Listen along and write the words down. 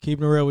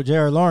Keeping it real with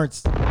Jared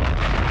Lawrence. Now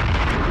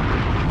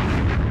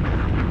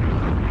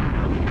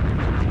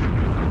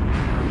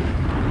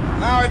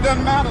it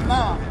doesn't matter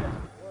now.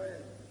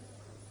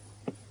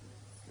 It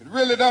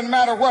really doesn't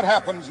matter what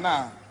happens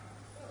now.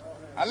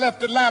 I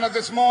left Atlanta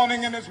this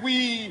morning, and as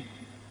we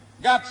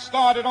got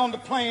started on the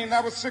plane,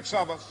 there were 6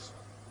 of us.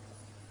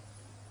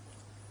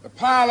 The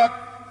pilot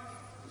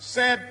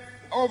said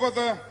over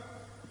the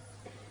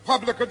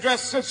public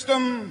address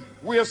system,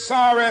 "We are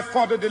sorry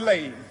for the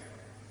delay,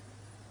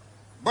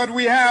 but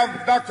we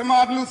have Dr.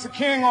 Martin Luther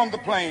King on the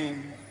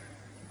plane,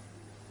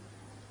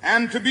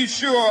 and to be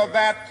sure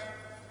that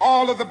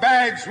all of the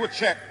bags were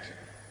checked,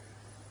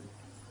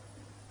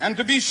 and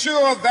to be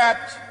sure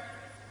that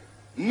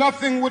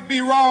nothing would be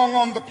wrong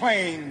on the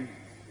plane,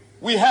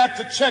 we had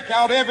to check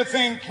out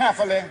everything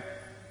carefully,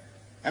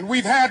 and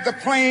we've had the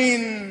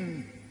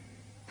plane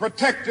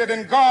protected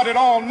and guarded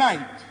all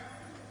night."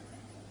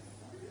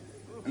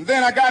 And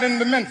then I got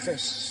into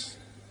Memphis,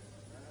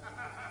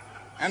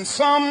 and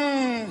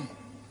some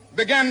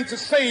began to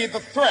say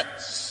the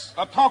threats,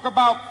 or talk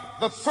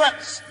about the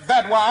threats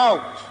that were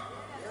out.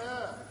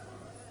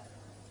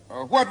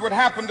 What would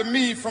happen to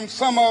me from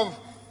some of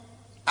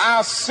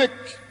our sick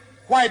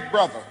white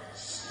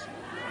brothers?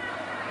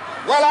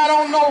 Well, I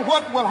don't know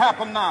what will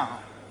happen now.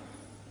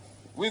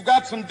 We've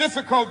got some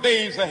difficult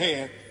days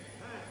ahead.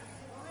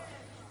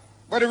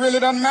 But it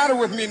really doesn't matter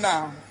with me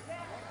now,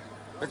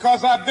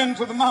 because I've been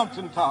to the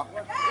mountaintop.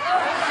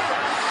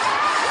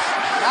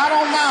 I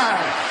don't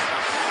mind.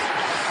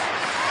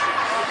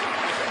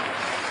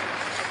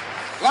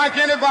 Like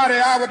anybody,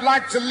 I would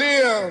like to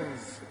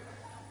live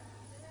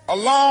a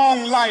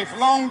long life.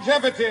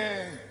 Longevity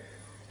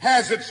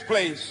has its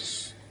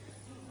place.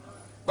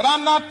 But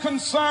I'm not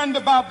concerned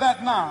about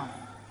that now.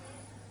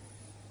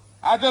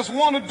 I just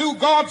want to do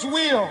God's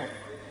will.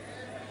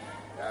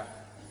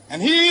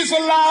 And He's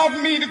allowed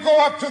me to go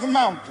up to the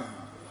mountain.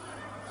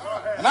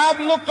 And I've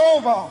looked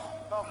over,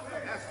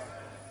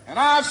 and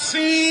I've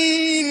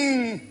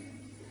seen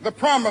the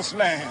promised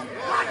land.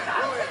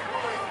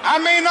 I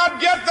may not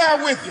get there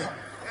with you,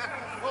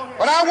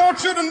 but I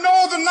want you to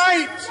know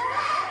tonight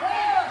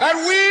that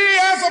we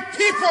as a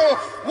people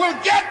will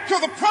get to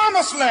the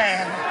promised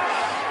land.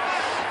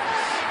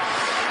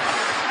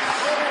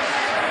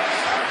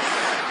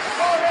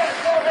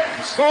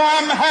 So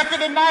I'm happy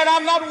tonight.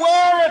 I'm not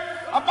worried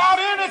about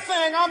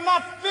anything. I'm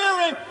not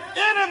fearing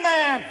any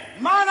man.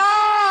 Mine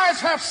eyes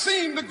have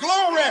seen the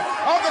glory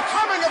of the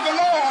coming of the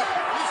Lord.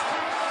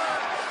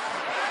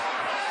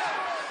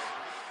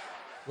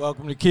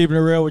 Welcome to Keeping It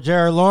Real with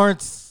Jared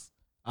Lawrence.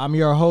 I'm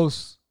your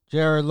host,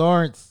 Jared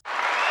Lawrence.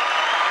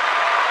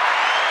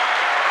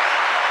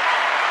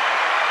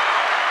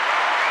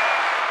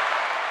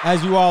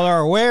 As you all are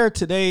aware,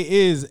 today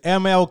is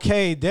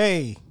MLK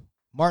Day,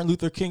 Martin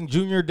Luther King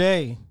Jr.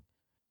 Day,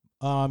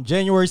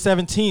 January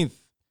 17th,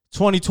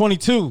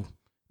 2022.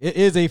 It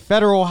is a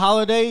federal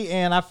holiday,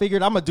 and I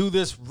figured I'm going to do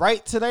this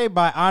right today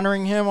by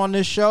honoring him on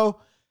this show.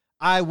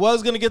 I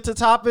was going to get to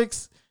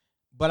topics,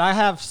 but I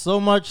have so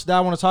much that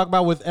I want to talk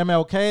about with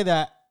MLK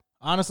that,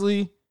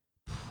 honestly,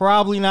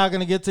 probably not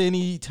going to get to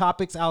any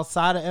topics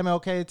outside of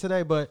MLK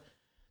today. But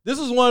this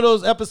is one of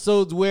those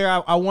episodes where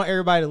I want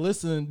everybody to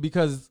listen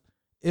because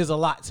there's a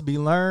lot to be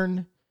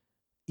learned.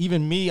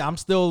 Even me, I'm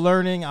still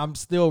learning. I'm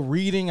still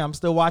reading. I'm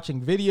still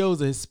watching videos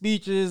of his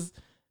speeches.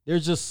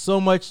 There's just so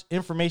much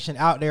information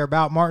out there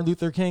about Martin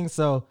Luther King.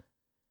 So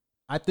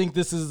I think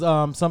this is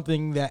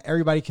something that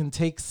everybody can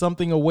take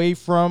something away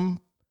from,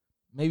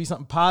 maybe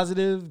something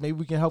positive. Maybe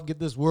we can help get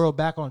this world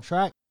back on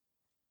track.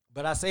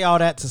 But I say all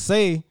that to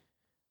say,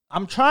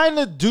 I'm trying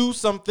to do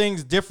some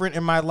things different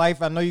in my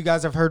life. I know you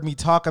guys have heard me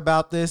talk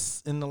about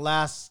this in the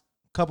last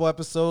couple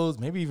episodes,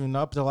 maybe even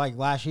up to like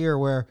last year,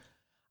 where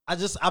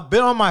I've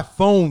been on my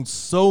phone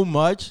so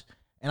much,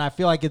 and I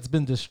feel like it's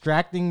been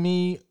distracting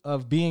me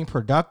of being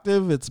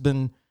productive. It's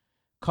been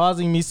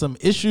causing me some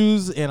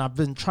issues, and I've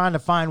been trying to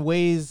find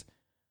ways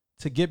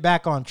to get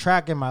back on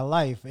track in my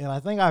life. And I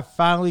think I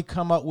finally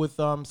come up with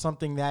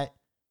something that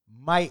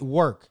might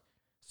work.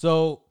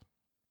 So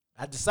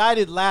I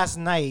decided last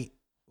night,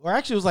 or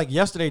actually it was like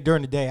yesterday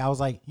during the day, I was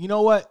like, you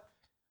know what?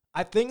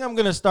 I think I'm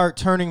going to start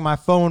turning my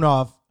phone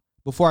off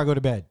before I go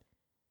to bed.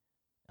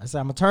 I said,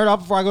 I'm going to turn it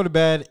off before I go to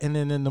bed, and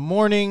then in the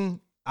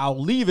morning, I'll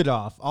leave it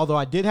off. Although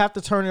I did have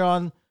to turn it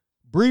on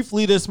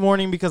briefly this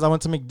morning because I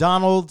went to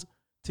McDonald's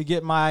to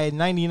get my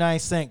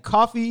 99-cent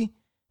coffee,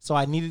 so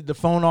I needed the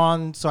phone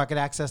on so I could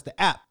access the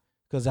app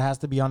because it has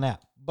to be on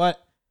app.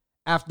 But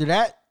after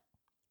that,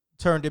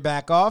 turned it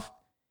back off,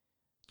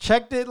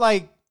 checked it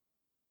like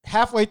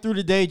halfway through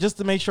the day just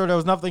to make sure there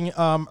was nothing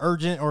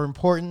urgent or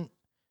important.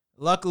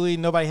 Luckily,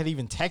 nobody had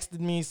even texted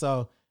me,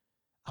 so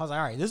I was like,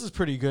 all right, this is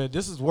pretty good.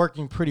 This is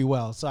working pretty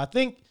well. So I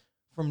think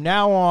from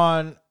now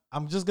on,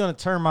 I'm just going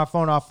to turn my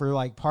phone off for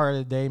like part of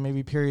the day,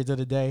 maybe periods of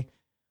the day.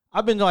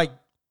 I've been like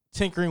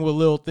tinkering with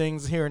little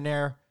things here and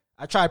there.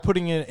 I tried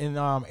putting it in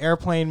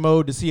airplane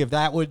mode to see if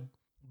that would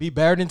be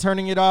better than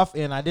turning it off,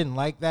 and I didn't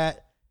like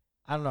that.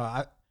 I don't know.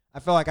 I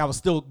felt like I was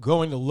still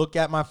going to look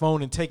at my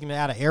phone and taking it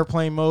out of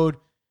airplane mode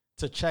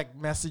to check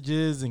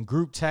messages and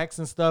group texts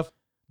and stuff.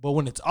 But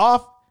when it's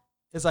off,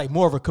 it's like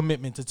more of a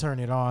commitment to turn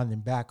it on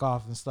and back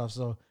off and stuff.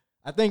 So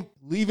I think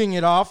leaving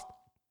it off,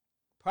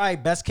 probably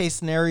best case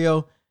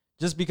scenario,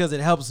 just because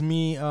it helps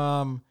me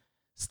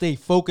stay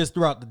focused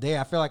throughout the day.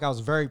 I feel like I was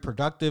very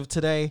productive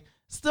today.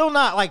 Still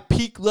not like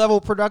peak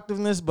level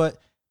productiveness, but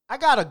I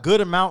got a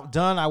good amount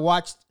done. I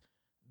watched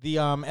the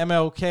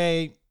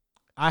MLK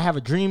I Have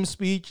a Dream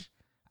speech.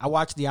 I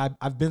watched the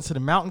I've Been to the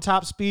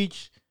Mountaintop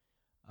speech.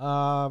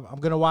 I'm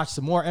going to watch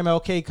some more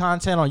MLK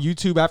content on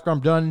YouTube after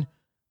I'm done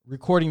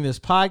recording this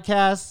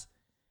podcast.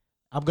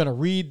 I'm going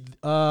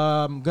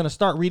to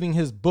start reading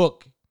his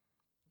book,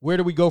 Where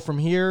Do We Go From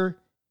Here?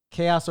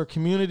 Chaos or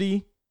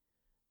Community?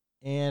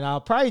 And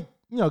I'll probably,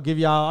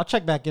 I'll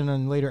check back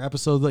in later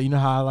episodes, let you know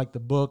how I like the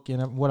book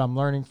and what I'm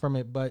learning from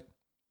it. But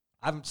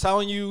I'm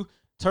telling you,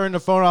 turning the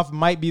phone off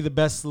might be the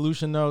best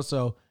solution though.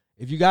 So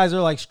if you guys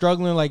are like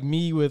struggling like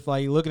me with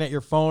like looking at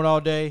your phone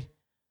all day,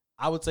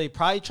 I would say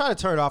probably try to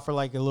turn it off for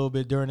like a little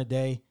bit during the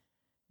day,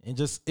 and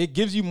just, it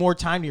gives you more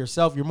time to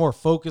yourself. You're more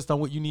focused on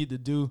what you need to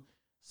do.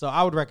 So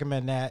I would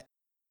recommend that.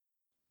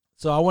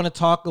 So I want to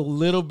talk a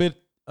little bit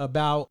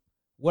about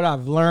what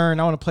I've learned.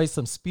 I want to play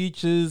some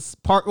speeches.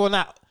 I'm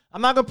not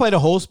going to play the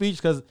whole speech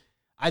because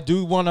I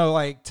do want to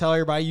like tell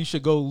everybody you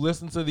should go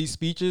listen to these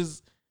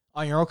speeches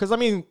on your own. Because I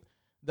mean,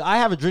 the I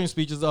Have a Dream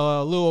speech is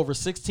a little over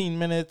 16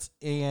 minutes,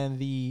 and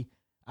the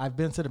I've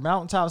Been to the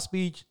Mountaintop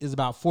speech is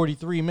about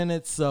 43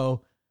 minutes.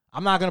 So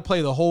I'm not going to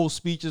play the whole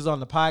speeches on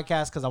the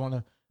podcast because I want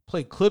to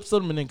play clips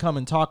of them and then come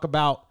and talk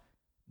about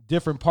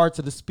different parts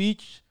of the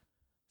speech.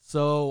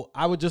 So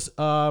I would just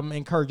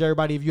encourage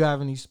everybody, if you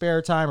have any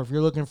spare time or if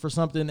you're looking for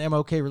something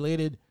MLK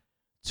related,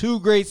 2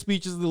 great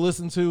speeches to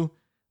listen to.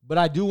 But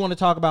I do want to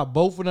talk about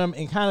both of them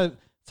and kind of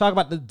talk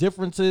about the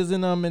differences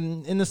in them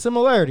and the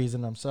similarities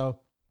in them. So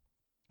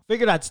I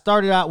figured I'd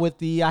start it out with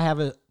the I Have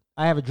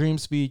a Dream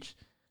speech,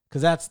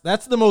 because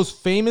that's the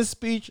most famous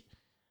speech.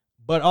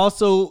 But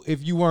also,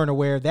 if you weren't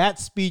aware, that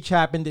speech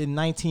happened in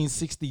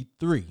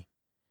 1963.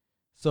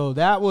 So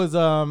that was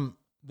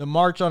the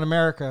March on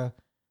America,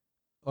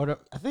 or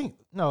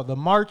the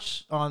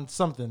March on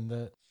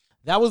something.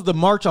 That was the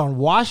March on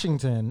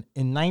Washington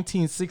in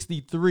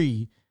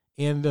 1963.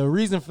 And the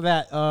reason for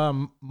that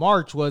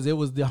march was it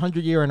was the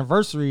 100-year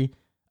anniversary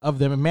of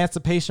the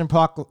Emancipation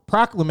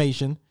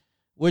Proclamation,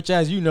 which,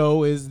 as you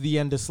know, is the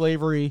end of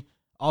slavery.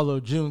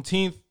 Although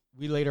Juneteenth,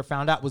 we later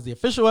found out, was the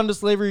official end of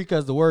slavery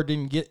because the word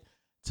didn't get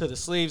to the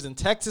slaves in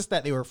Texas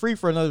that they were free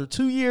for another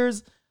 2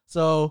 years.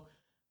 So,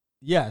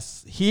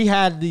 yes, he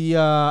had the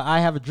I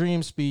Have a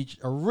Dream speech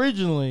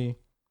originally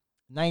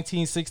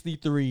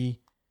 1963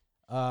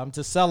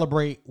 to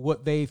celebrate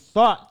what they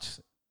thought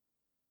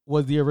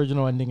was the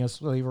original ending of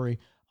slavery.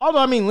 Although,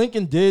 I mean,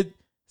 Lincoln did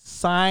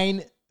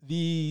sign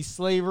the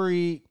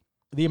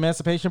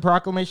Emancipation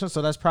Proclamation,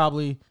 so that's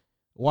probably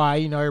why,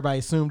 everybody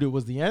assumed it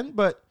was the end.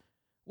 But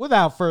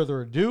without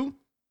further ado,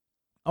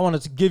 I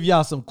wanted to give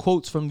y'all some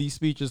quotes from these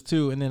speeches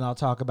too, and then I'll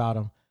talk about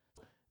them.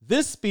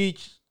 This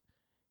speech,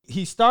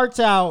 he starts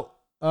out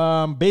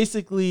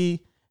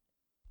basically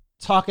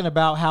talking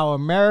about how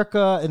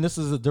America, and this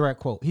is a direct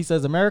quote, he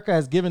says, America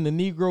has given the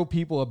Negro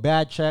people a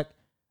bad check,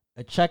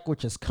 a check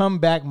which has come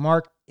back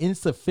marked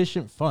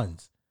insufficient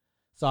funds.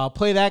 So I'll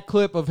play that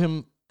clip of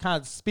him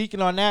kind of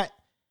speaking on that,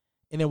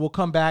 and then we'll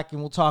come back and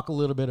we'll talk a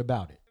little bit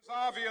about it. It's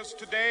obvious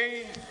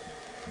today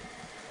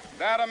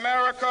that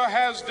America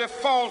has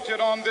defaulted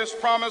on this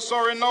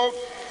promissory note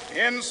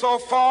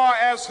insofar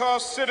as her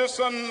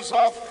citizens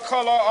of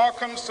color are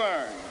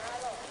concerned.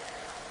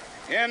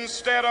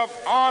 Instead of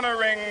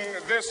honoring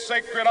this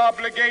sacred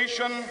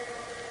obligation,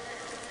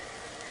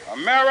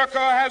 America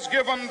has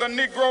given the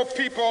Negro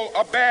people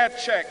a bad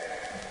check,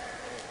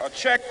 a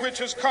check which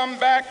has come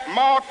back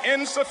marked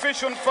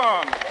insufficient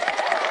funds.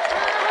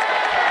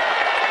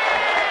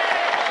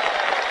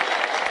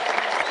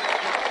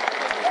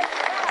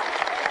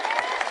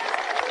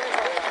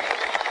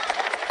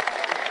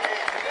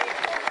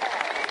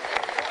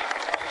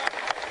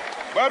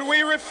 But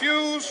we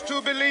refuse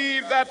to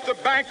believe that the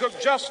Bank of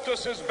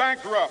Justice is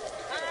bankrupt.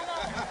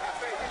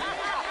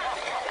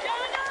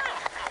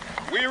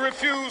 We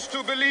refuse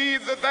to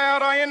believe that there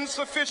are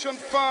insufficient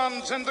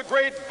funds in the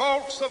great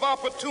vaults of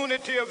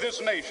opportunity of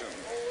this nation.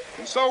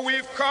 And so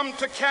we've come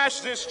to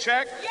cash this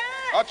check,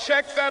 a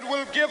check that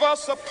will give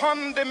us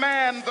upon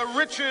demand the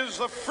riches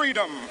of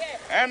freedom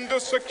and the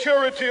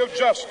security of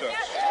justice.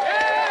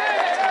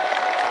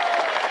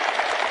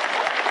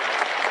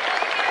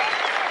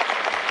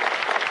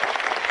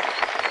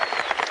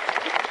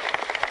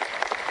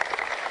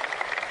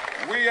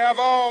 We have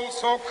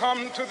also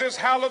come to this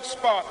hallowed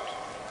spot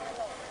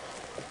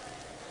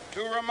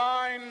to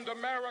remind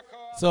America.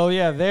 So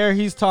yeah, there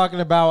he's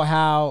talking about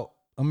how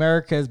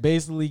America has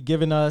basically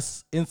given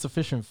us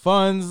insufficient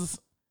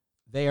funds.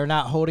 They are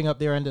not holding up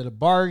their end of the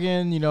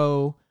bargain.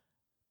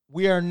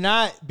 We are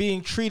not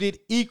being treated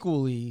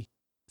equally.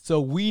 So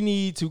we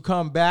need to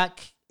come back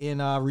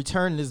and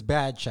return this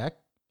bad check,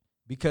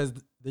 because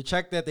the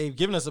check that they've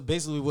given us,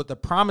 basically what the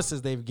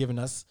promises they've given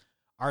us,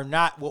 are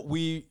not what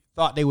we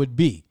thought they would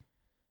be.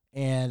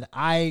 And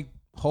I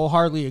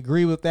wholeheartedly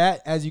agree with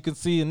that. As you can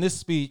see in this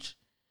speech,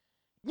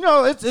 you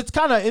know, it's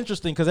kind of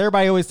interesting because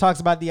everybody always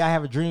talks about the I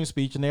Have a Dream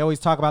speech, and they always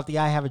talk about the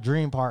I Have a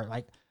Dream part.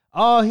 Like,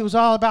 oh, he was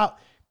all about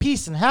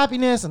peace and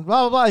happiness and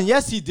blah, blah, blah. And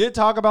yes, he did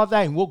talk about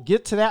that, and we'll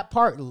get to that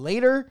part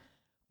later.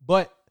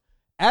 But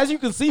as you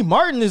can see,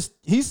 Martin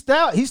he's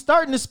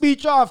starting the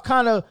speech off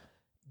kind of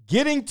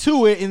getting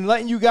to it and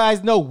letting you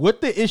guys know what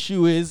the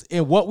issue is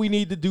and what we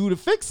need to do to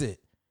fix it.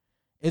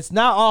 It's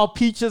not all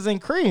peaches and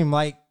cream.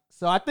 Like,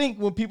 so I think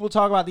when people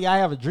talk about the I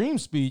Have a Dream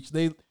speech,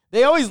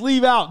 they always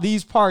leave out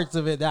these parts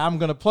of it that I'm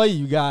going to play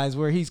you guys,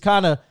 where he's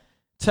kind of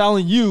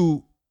telling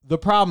you the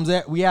problems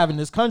that we have in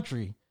this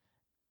country.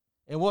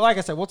 And well, like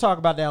I said, we'll talk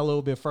about that a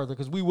little bit further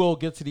because we will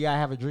get to the I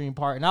Have a Dream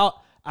part. And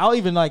I'll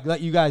even like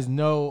let you guys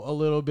know a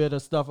little bit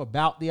of stuff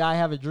about the I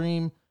Have a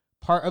Dream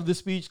part of the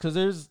speech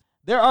because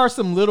there are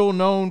some little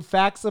known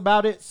facts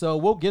about it. So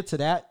we'll get to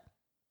that.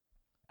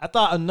 I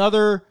thought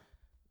another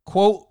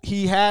quote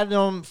he had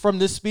from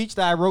this speech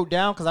that I wrote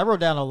down, because I wrote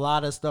down a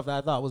lot of stuff that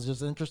I thought was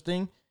just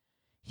interesting.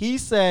 He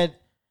said,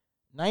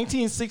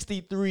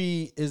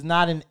 1963 is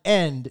not an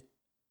end,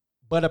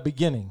 but a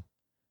beginning.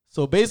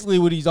 So basically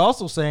what he's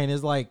also saying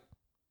is like,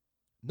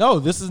 no,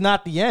 this is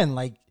not the end.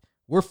 Like,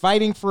 we're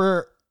fighting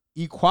for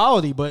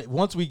equality, but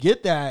once we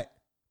get that,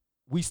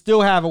 we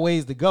still have a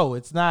ways to go.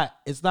 It's not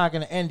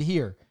going to end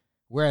here.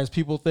 Whereas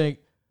people think,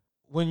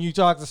 when you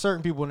talk to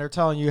certain people and they're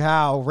telling you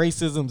how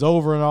racism's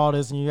over and all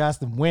this, and you ask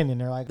them when,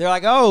 and they're like,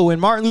 oh, when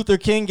Martin Luther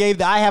King gave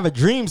the I Have a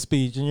Dream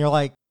speech, and you're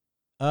like,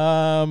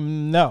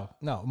 no.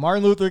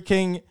 Martin Luther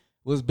King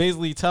was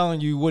basically telling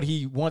you what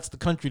he wants the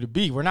country to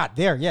be. We're not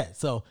there yet.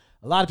 So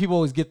a lot of people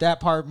always get that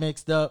part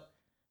mixed up.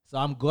 So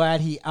I'm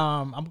glad he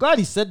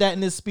said that in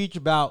this speech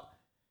about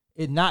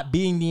it not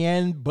being the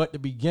end, but the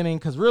beginning.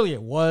 Cause really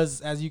it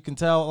was, as you can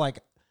tell, like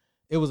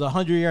it was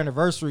 100-year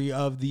anniversary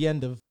of the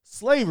end of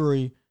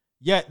slavery,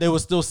 yet there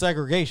was still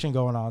segregation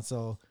going on.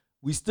 So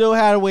we still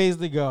had a ways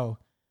to go.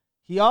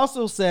 He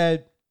also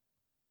said,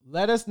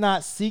 let us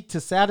not seek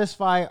to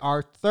satisfy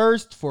our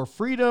thirst for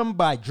freedom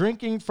by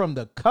drinking from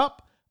the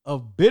cup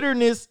of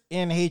bitterness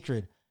and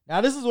hatred.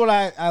 Now, this is what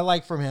I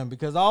like from him,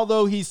 because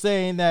although he's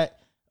saying that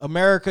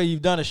America,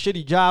 you've done a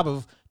shitty job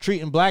of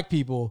treating black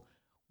people,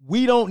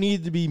 we don't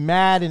need to be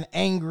mad and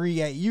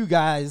angry at you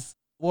guys.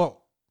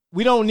 Well,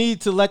 we don't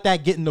need to let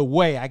that get in the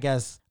way, I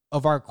guess,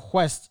 of our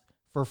quest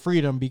for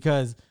freedom,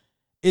 because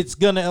it's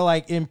going to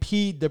like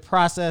impede the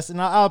process.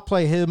 And I'll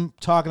play him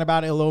talking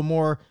about it a little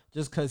more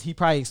just because he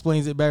probably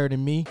explains it better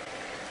than me.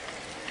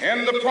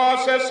 In the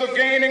process of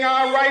gaining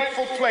our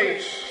rightful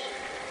place,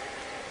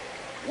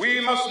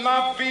 we must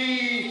not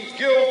be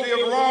guilty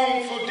of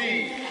wrongful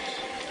deeds.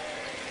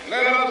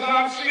 Let us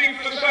not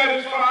seek to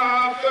satisfy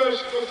our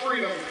thirst for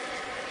freedom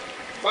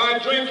by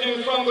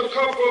drinking from the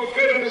cup of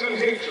bitterness and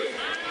hatred.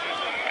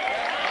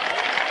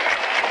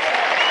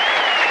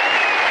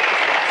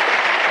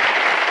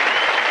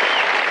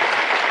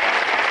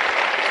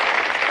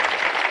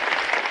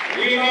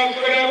 We must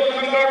fail to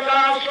conduct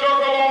our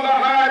struggle on the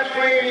high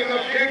planes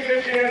of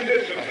dignity and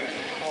discipline.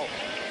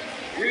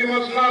 We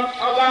must not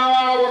allow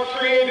our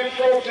creative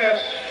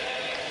protest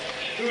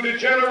to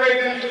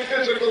degenerate into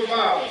physical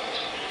violence.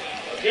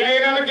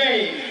 Again and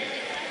again,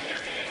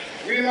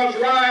 we must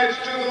rise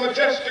to the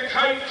majestic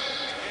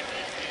heights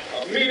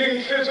of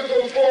meeting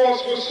physical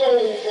force with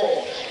soul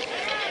force.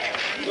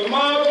 The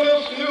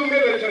marvelous new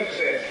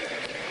militancy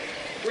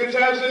which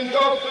has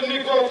engulfed the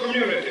Negro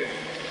community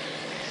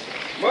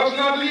must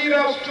not lead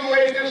us to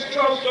a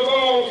distrust of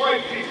all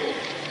white people.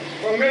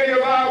 For many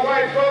of our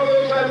white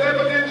brothers, as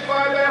evidenced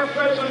by their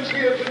presence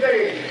here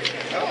today,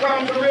 have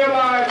come to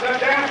realize that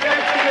their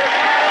destiny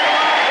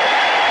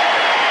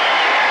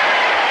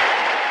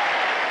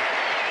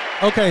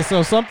is. Okay,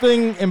 so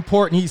something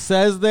important he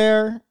says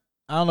there,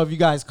 I don't know if you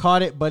guys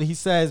caught it, but he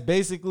says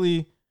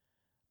basically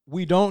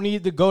we don't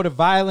need to go to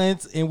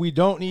violence and we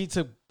don't need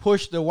to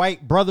push the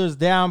white brothers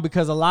down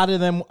because a lot of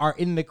them are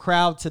in the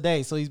crowd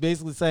today. So he's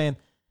basically saying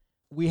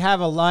we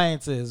have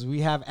alliances,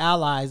 we have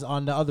allies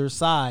on the other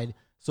side,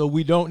 so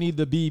we don't need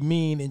to be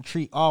mean and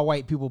treat all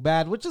white people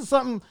bad, which is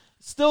something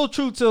still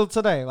true till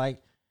today.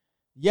 Like,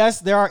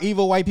 yes, there are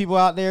evil white people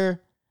out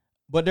there,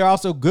 but there are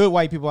also good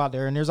white people out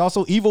there, and there's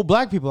also evil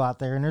black people out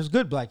there, and there's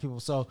good black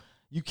people. So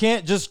you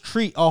can't just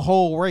treat a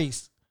whole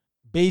race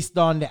based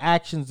on the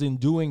actions and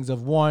doings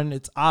of one.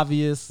 It's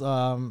obvious.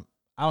 I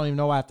don't even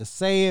know why I have to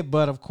say it,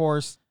 but of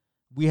course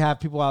we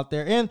have people out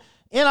there. And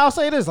I'll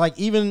say this, like,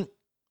 even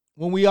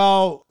when we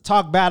all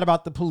talk bad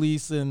about the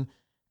police, and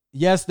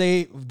yes,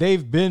 they've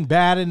been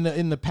bad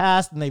in the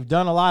past and they've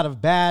done a lot of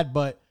bad,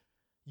 but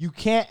you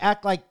can't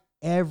act like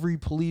every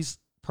police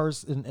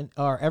person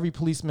or every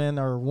policeman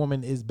or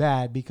woman is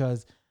bad,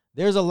 because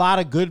there's a lot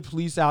of good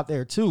police out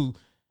there too.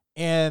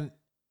 And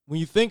when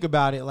you think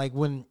about it, like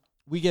when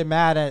we get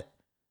mad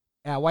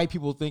at white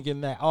people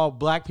thinking that all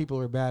black people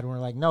are bad, we're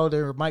like, no,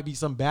 there might be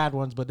some bad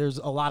ones, but there's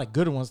a lot of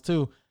good ones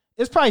too.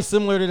 It's probably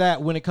similar to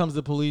that when it comes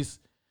to police.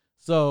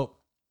 So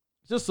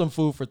just some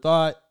food for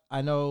thought.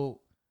 I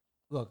know,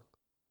 look,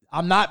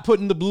 I'm not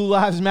putting the Blue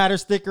Lives Matter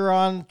sticker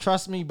on,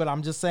 trust me, but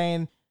I'm just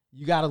saying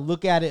you got to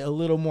look at it a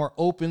little more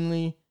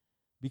openly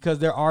because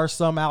there are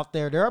some out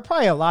there. There are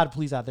probably a lot of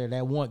police out there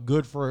that want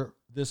good for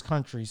this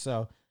country.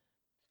 So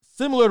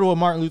similar to what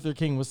Martin Luther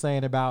King was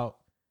saying about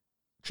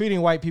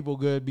treating white people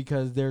good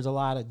because there's a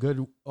lot of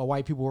good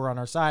white people who are on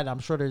our side. I'm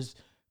sure there's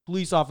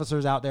police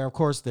officers out there. Of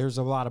course, there's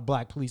a lot of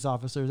black police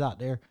officers out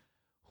there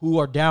who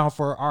are down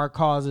for our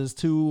causes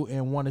too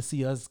and want to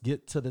see us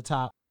get to the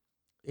top.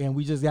 And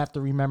we just have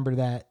to remember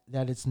that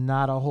it's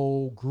not a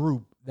whole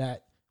group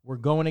that we're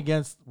going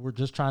against. We're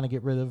just trying to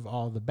get rid of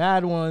all the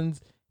bad ones,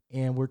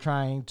 and we're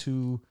trying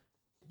to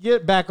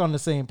get back on the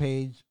same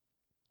page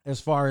as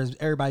far as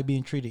everybody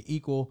being treated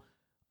equal.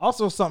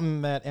 Also,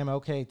 something that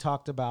MLK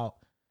talked about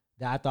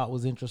that I thought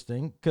was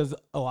interesting, because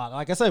a lot,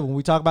 like I said, when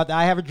we talk about the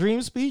I Have a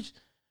Dream speech,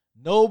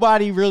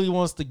 nobody really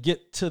wants to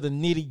get to the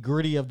nitty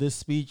gritty of this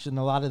speech and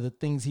a lot of the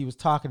things he was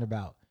talking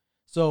about.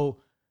 So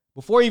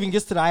before he even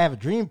gets to the I Have a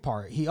Dream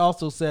part, he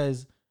also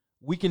says,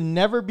 we can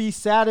never be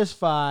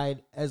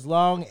satisfied as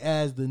long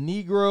as the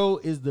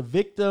Negro is the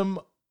victim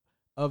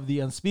of the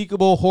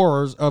unspeakable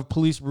horrors of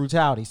police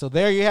brutality. So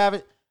there you have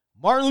it.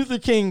 Martin Luther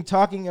King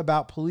talking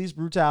about police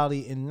brutality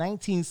in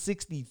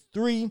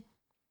 1963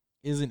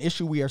 is an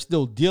issue we are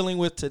still dealing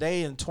with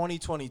today in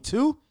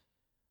 2022.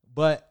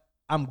 But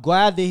I'm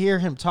glad to hear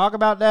him talk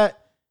about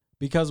that,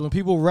 because when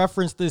people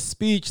reference this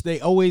speech, they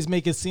always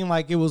make it seem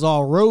like it was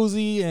all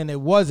rosy, and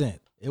it wasn't.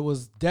 It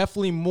was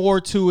definitely more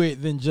to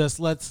it than just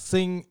let's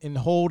sing and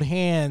hold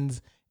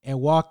hands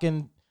and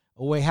walking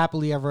away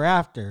happily ever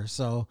after.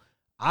 So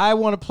I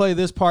want to play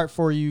this part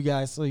for you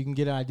guys so you can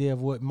get an idea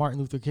of what Martin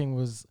Luther King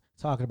was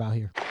talking about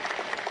here.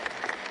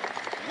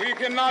 We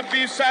cannot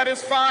be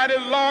satisfied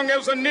as long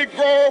as a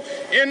Negro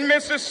in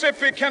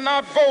Mississippi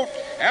cannot vote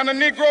and a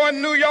Negro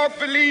in New York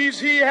believes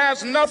he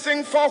has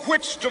nothing for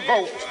which to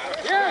vote.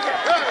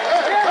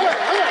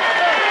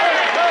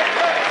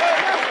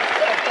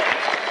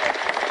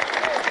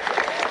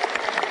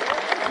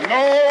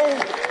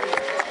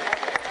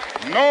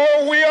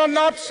 No, we are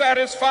not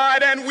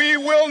satisfied, and we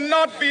will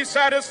not be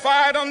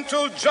satisfied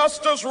until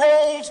justice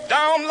rolls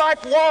down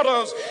like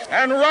waters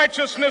and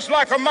righteousness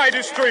like a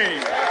mighty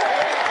stream.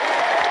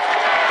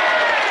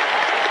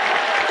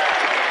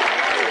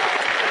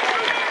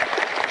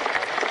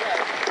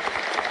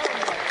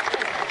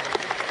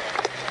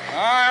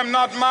 I am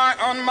not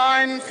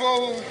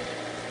unmindful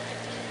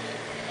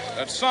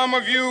that some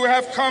of you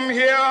have come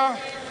here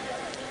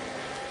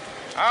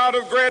out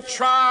of great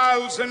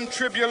trials and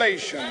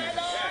tribulations.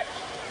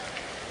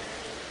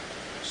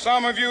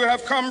 Some of you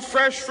have come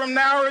fresh from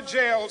narrow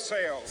jail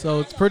cells. So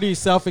it's pretty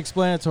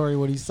self-explanatory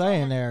what he's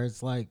saying there.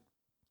 It's like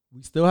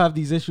we still have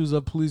these issues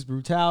of police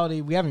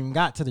brutality. We haven't even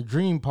got to the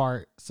dream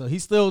part. So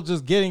he's still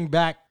just getting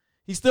back.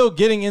 He's still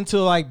getting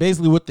into like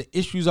basically what the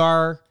issues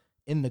are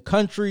in the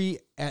country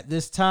at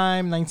this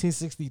time,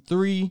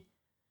 1963.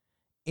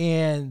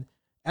 And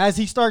as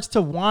he starts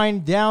to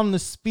wind down the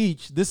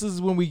speech, this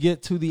is when we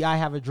get to the I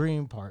Have a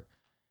Dream part.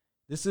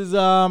 This is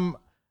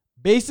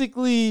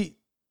basically,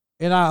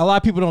 and a lot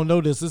of people don't know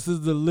this, this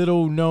is the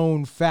little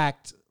known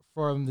fact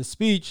from the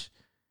speech.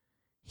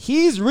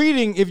 He's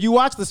reading, if you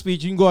watch the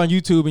speech, you can go on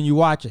YouTube and you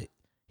watch it.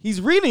 He's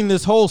reading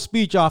this whole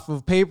speech off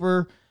of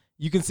paper.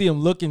 You can see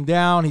him looking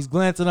down. He's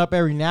glancing up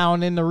every now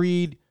and then to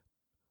read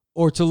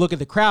or to look at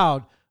the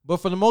crowd. But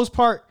for the most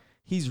part,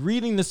 he's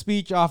reading the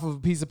speech off of a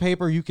piece of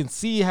paper. You can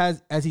see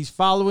as he's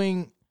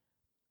following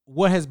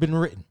what has been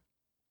written.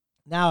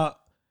 Now,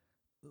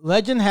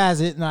 legend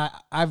has it, and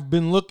I've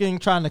been looking,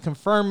 trying to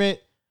confirm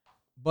it,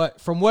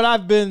 but from what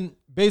I've been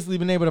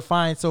able to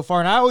find so far,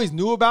 and I always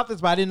knew about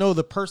this, but I didn't know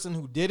the person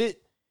who did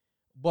it.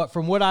 But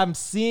from what I'm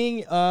seeing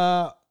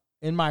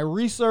in my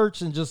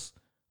research and just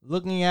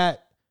looking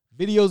at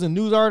videos and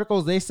news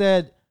articles, they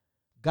said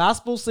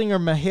gospel singer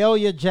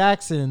Mahalia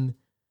Jackson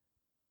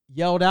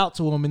yelled out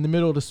to him in the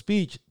middle of the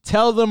speech,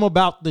 tell them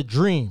about the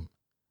dream.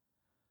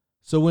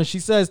 So when she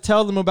says,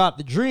 tell them about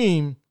the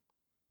dream,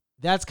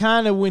 that's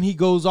kind of when he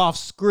goes off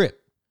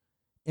script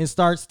and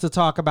starts to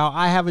talk about,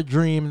 I have a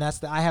dream. And that's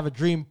the I have a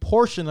dream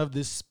portion of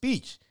this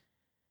speech.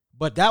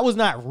 But that was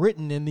not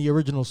written in the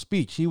original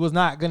speech. He was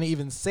not going to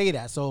even say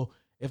that. So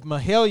if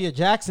Mahalia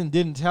Jackson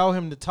didn't tell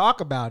him to talk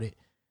about it,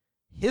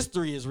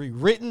 history is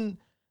rewritten.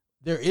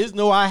 There is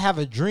no I have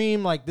a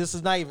dream. Like, this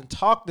is not even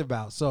talked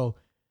about. So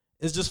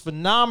it's just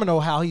phenomenal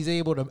how he's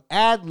able to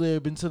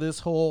ad-lib into this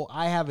whole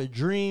I have a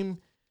dream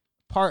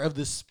part of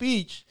the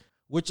speech,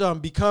 which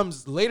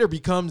becomes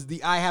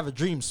the I have a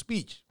dream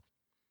speech.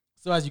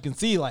 So as you can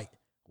see, like,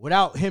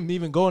 without him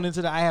even going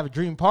into the I have a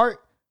dream part,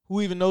 who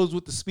even knows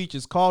what the speech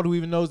is called? Who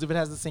even knows if it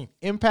has the same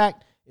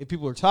impact, if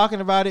people are talking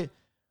about it?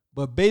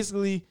 But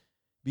basically,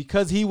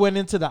 because he went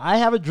into the I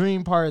have a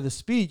dream part of the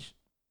speech,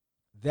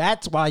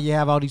 that's why you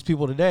have all these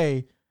people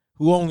today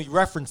who only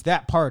reference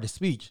that part of the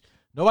speech.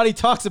 Nobody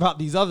talks about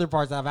these other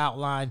parts I've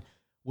outlined,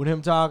 with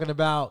him talking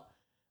about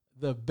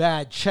the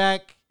bad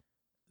check.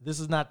 This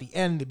is not the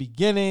end, the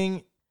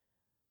beginning.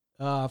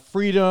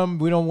 Freedom.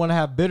 We don't want to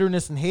have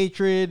bitterness and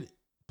hatred.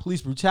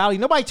 Police brutality.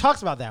 Nobody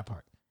talks about that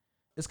part.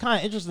 it's kind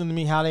of interesting to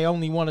me how they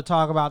only want to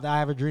talk about the I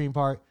have a dream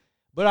part.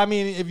 But I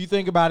mean, if you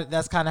think about it,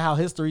 that's kind of how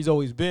history's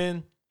always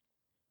been.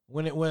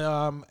 When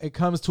it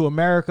comes to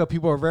America,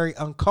 people are very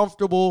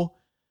uncomfortable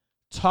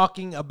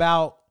talking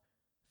about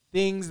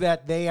things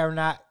that they are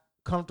not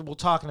comfortable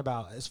talking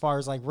about, as far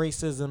as like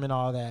racism and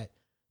all that.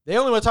 They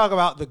only want to talk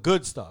about the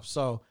good stuff.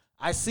 So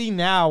I see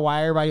now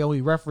why everybody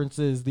only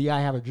references the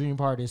I have a dream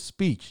part as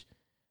speech.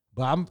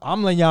 But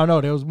I'm letting y'all know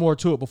there was more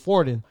to it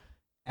before then.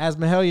 As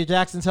Mahalia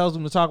Jackson tells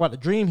him to talk about the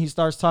dream, he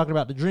starts talking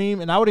about the dream.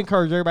 And I would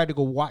encourage everybody to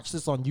go watch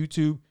this on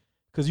YouTube,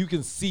 because you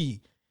can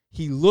see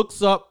he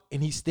looks up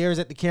and he stares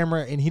at the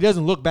camera and he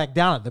doesn't look back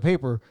down at the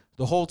paper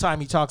the whole time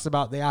he talks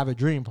about the I have a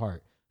dream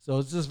part. So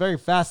it's just very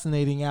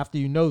fascinating after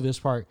you know this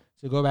part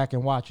to go back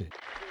and watch it.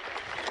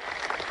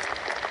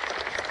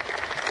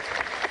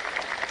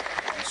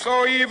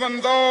 So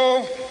even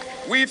though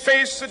we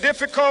face the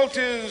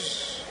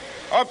difficulties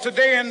of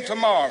today and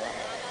tomorrow,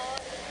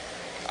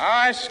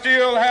 I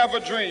still have a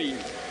dream.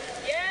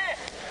 Yes.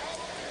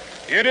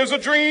 It is a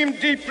dream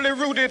deeply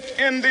rooted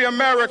in the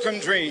American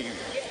dream.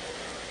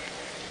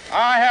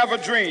 I have a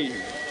dream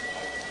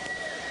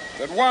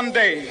that one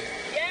day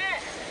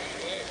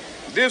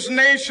this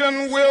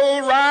nation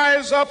will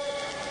rise up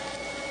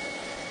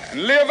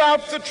and live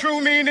out the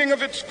true meaning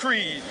of its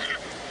creed.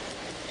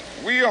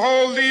 We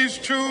hold these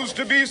truths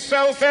to be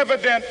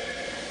self-evident,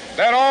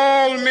 that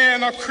all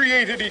men are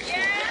created equal.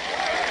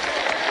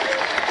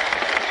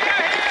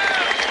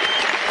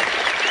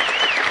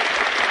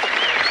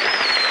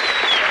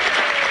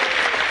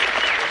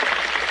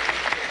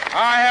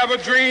 I have a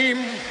dream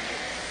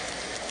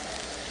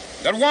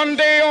that one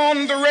day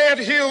on the red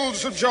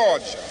hills of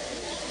Georgia,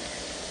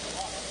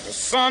 the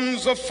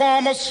sons of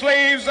former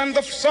slaves and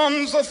the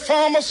sons of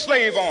former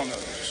slave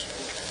owners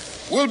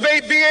will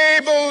be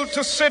able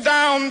to sit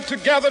down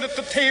together at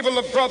the table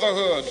of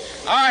brotherhood.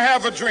 I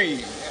have a dream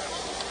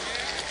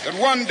that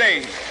one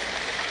day,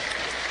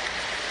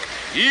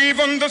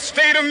 even the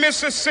state of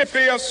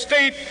Mississippi, a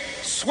state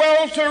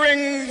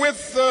sweltering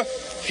with the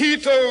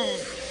heat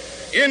of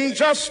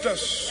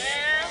injustice,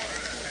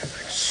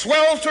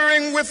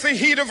 sweltering with the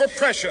heat of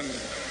oppression,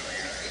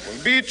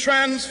 will be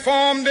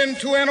transformed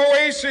into an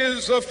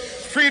oasis of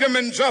freedom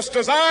and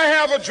justice. I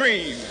have a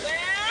dream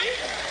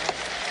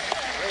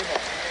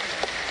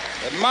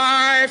that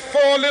my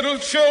 4 little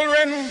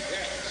children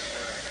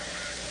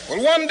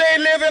will one day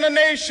live in a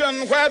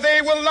nation where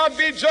they will not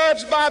be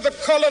judged by the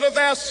color of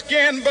their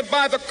skin, but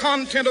by the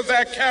content of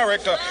their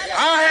character.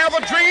 I have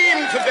a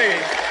dream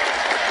today.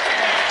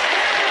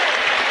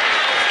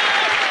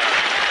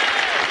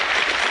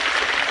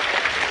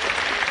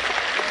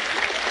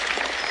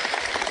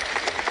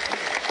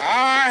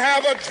 I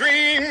have a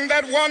dream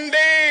that one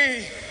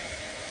day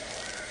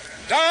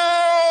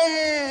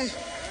down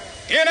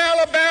in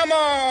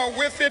Alabama,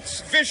 with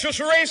its vicious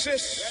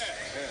racists,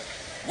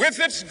 with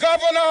its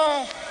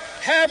governor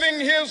having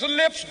his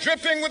lips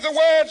dripping with the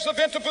words of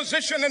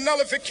interposition and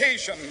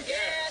nullification,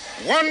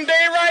 one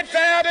day right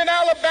there in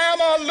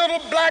Alabama,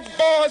 little black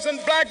boys and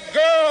black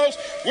girls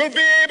will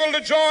be able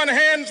to join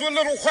hands with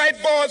little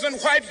white boys and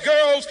white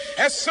girls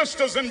as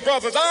sisters and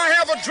brothers. I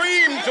have a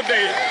dream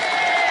today.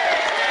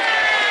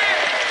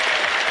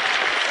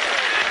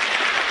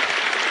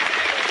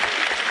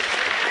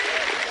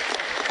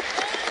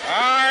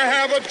 I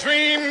have a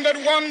dream that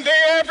one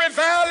day every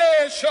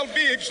valley shall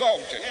be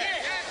exalted,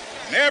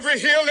 and every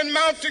hill and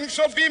mountain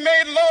shall be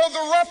made low.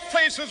 The rough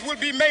places will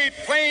be made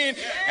plain,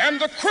 and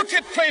the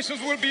crooked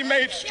places will be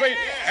made straight.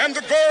 And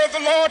the glory of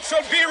the Lord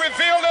shall be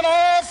revealed, and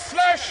all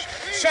flesh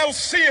shall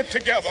see it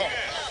together.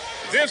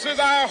 This is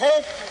our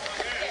hope.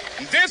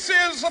 This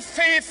is a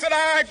faith that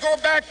I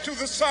go back to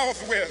the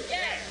South with.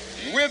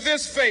 With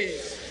this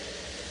faith,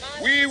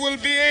 we will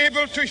be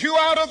able to hew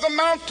out of the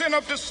mountain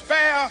of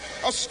despair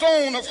a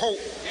stone of hope.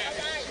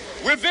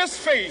 With this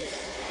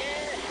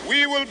faith,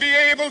 we will be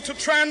able to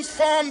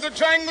transform the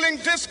jangling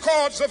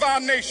discords of our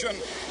nation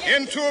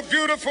into a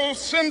beautiful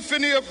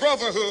symphony of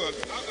brotherhood.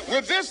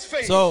 With this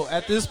faith, so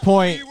at this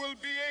point,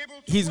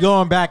 he's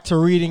going back to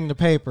reading the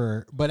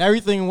paper, but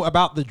everything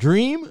about the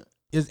dream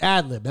is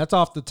ad-lib. That's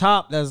off the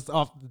top. That's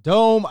off the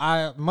dome.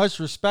 I much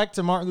respect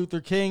to Martin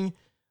Luther King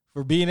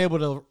for being able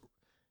to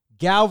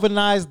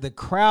galvanize the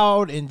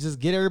crowd and just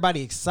get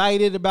everybody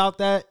excited about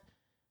that.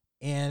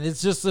 And it's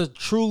just a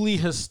truly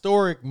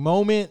historic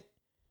moment.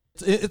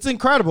 It's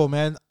incredible,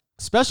 man.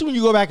 Especially when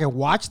you go back and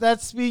watch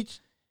that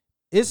speech.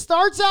 It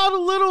starts out a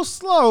little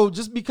slow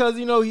just because,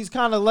 you know, he's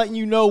kind of letting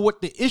you know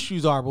what the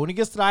issues are. But when it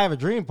gets to the I have a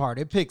dream part,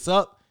 it picks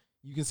up.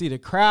 You can see the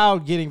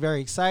crowd getting very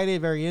excited,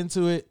 very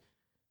into it.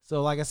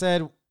 So like I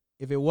said,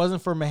 if it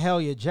wasn't for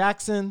Mahalia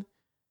Jackson,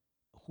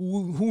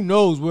 who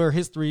knows where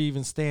history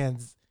even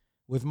stands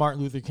with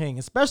Martin Luther King,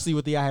 especially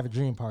with the I have a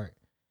dream part,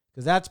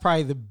 because that's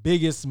probably the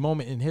biggest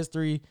moment in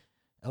history.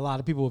 A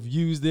lot of people have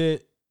used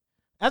it.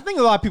 I think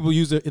a lot of people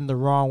use it in the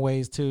wrong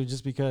ways too,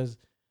 just because,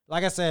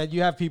 like I said,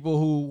 you have people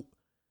who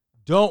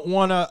don't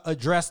want to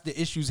address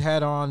the issues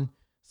head on.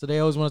 So they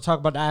always want to talk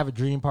about the I have a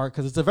dream part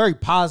because it's a very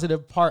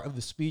positive part of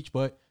the speech.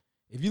 But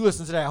if you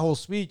listen to that whole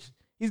speech,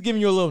 He's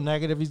giving you a little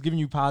negative. He's giving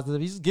you positive.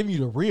 He's just giving you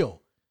the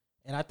real.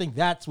 And I think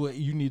that's what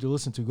you need to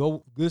listen to.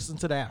 Go listen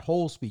to that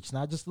whole speech,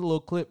 not just a little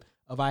clip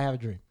of I Have a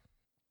Dream.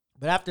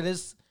 But after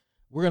this,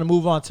 we're going to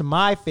move on to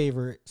my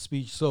favorite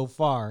speech so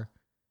far.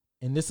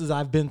 And this is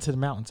I've Been to the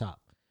Mountaintop.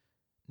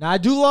 Now, I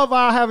do love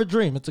I Have a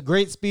Dream. It's a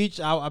great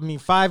speech. I mean,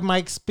 5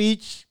 mic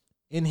speech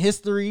in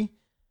history.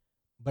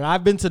 But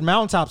I've Been to the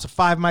Mountaintop's a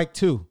 5 mic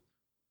too.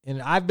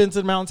 And I've Been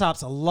to the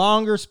Mountaintop's a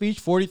longer speech,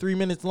 43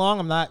 minutes long.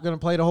 I'm not going to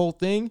play the whole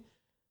thing,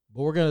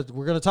 but we're going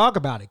to talk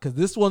about it because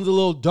this one's a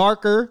little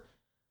darker.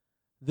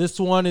 This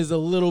one is a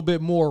little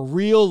bit more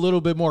real, a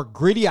little bit more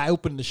gritty. I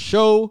opened the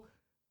show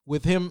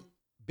with him.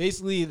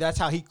 Basically, that's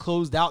how he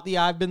closed out the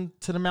I've Been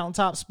to the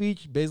Mountaintop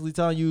speech, basically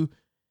telling you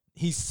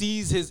he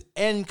sees his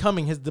end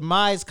coming, his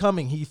demise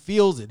coming. He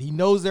feels it. He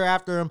knows they're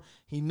after him.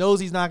 He knows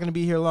he's not going to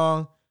be here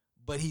long,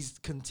 but he's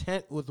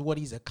content with what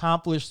he's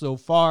accomplished so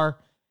far.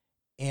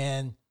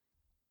 And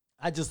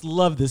I just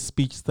love this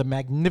speech. It's a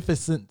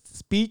magnificent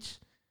speech.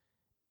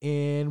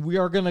 And we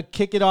are going to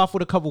kick it off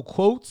with a couple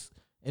quotes,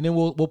 and then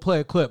we'll play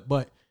a clip.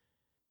 But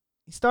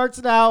he starts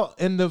it out,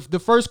 and the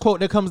first quote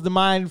that comes to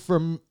mind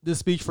from this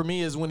speech for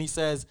me is when he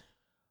says,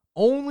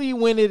 "Only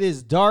when it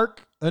is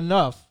dark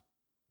enough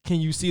can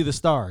you see the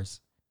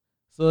stars."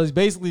 So he's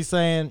basically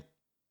saying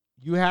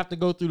you have to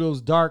go through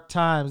those dark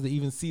times to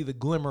even see the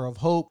glimmer of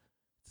hope,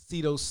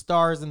 see those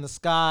stars in the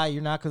sky.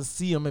 You're not going to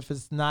see them if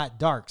it's not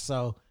dark.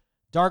 So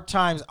dark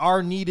times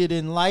are needed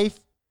in life.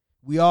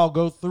 We all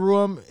go through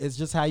them. It's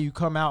just how you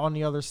come out on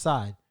the other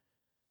side.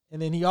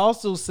 And then he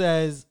also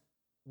says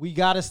we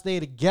got to stay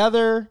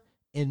together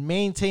and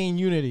maintain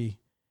unity.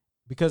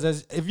 Because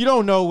if you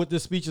don't know what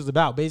this speech is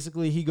about,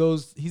 basically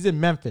he's in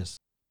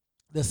Memphis.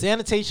 The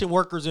sanitation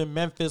workers in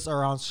Memphis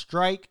are on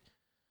strike.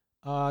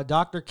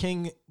 Dr.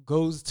 King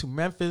goes to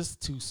Memphis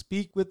to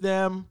speak with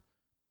them.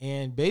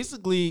 And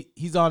basically,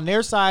 he's on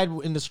their side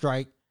in the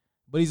strike.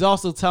 But he's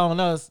also telling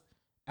us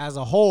as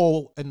a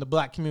whole in the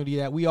black community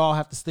that we all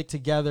have to stick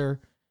together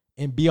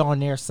and be on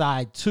their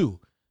side too.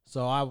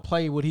 So I'll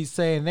play what he's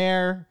saying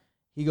there.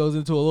 He goes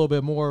into a little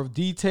bit more of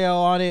detail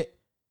on it.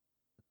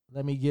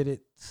 Let me get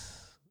it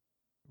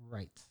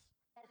right.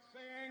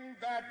 Saying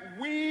that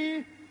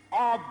we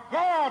are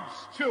God's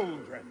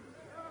children.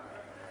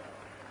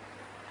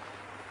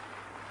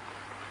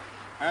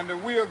 And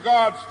if we are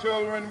God's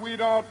children, we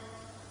don't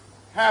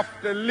have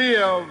to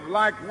live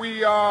like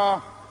we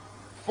are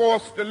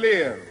forced to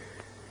live.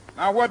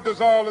 Now, what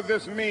does all of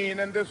this mean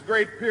in this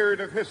great period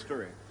of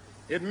history?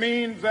 It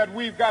means that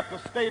we've got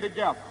to stay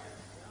together.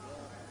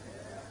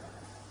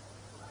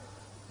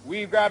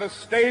 We've got to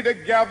stay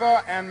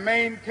together and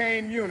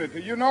maintain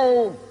unity. You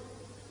know,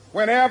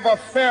 whenever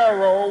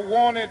Pharaoh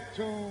wanted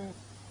to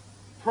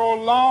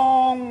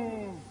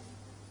prolong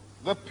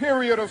the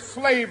period of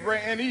slavery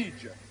in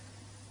Egypt,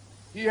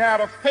 he had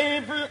a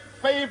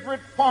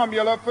favorite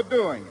formula for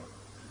doing it.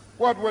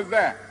 What was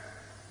that?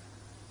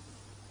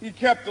 He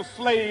kept the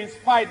slaves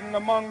fighting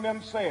among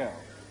themselves.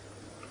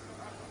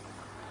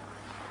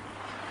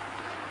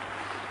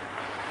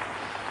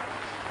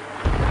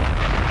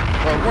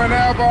 But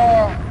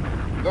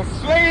whenever the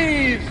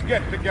slaves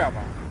get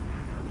together,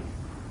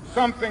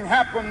 something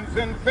happens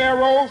in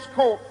Pharaoh's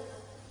court,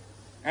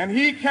 and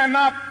he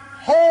cannot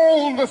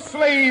hold the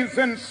slaves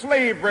in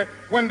slavery.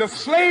 When the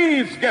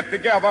slaves get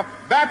together,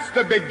 that's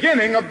the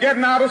beginning of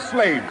getting out of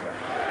slavery.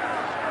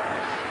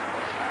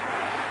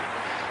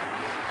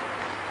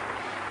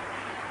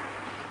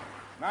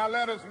 Now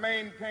let us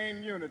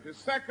maintain unity.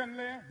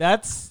 Secondly,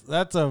 that's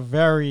a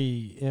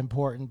very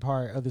important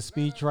part of the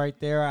speech right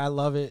there. I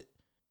love it.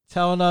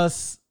 Telling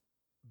us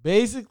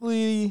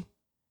basically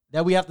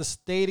that we have to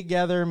stay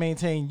together,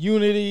 maintain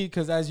unity,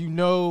 because as you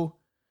know,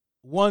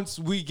 once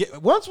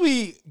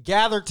we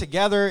gather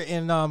together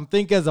and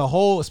think as a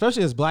whole,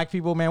 especially as black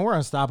people, man, we're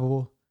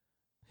unstoppable.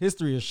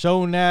 History has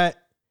shown that.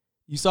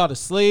 You saw the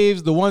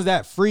slaves, the ones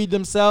that freed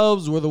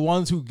themselves were the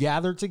ones who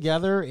gathered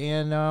together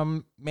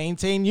and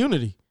maintained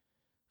unity.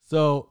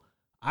 So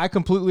I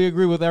completely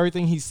agree with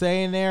everything he's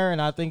saying there,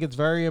 and I think it's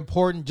very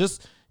important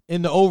just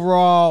in the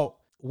overall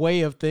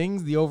way of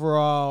things, the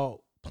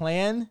overall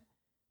plan,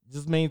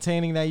 just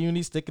maintaining that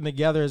unity, sticking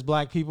together as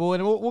black people.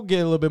 And we'll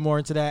get a little bit more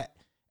into that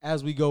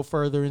as we go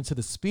further into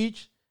the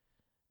speech.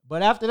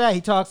 But after that,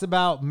 he talks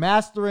about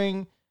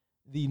mastering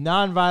the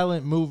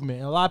nonviolent movement.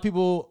 And a lot of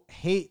people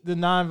hate the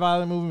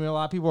nonviolent movement. A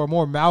lot of people are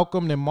more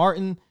Malcolm than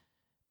Martin.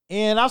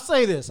 And I'll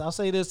say this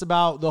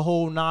about the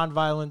whole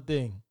nonviolent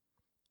thing.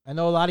 I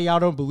know a lot of y'all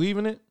don't believe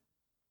in it.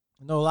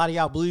 I know a lot of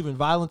y'all believe in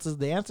violence is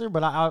the answer,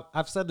 but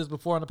I've said this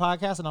before on the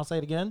podcast, and I'll say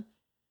it again.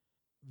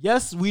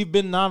 Yes, we've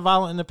been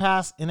nonviolent in the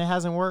past, and it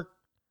hasn't worked.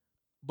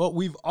 But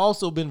we've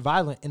also been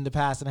violent in the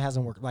past, and it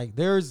hasn't worked. Like,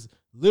 there's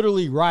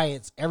literally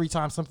riots every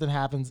time something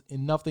happens,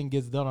 and nothing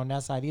gets done on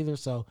that side either.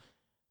 So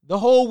the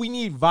whole we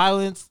need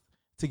violence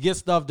to get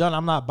stuff done,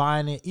 I'm not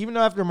buying it. Even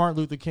though after Martin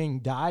Luther King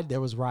died,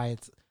 there was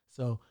riots.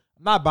 So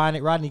I'm not buying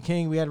it. Rodney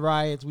King, we had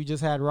riots. We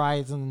just had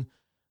riots in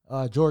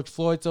George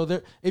Floyd. So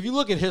there, if you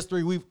look at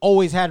history, we've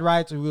always had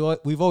riots.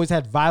 We've always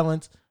had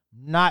violence.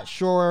 Not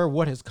sure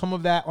what has come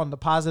of that on the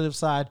positive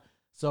side.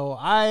 So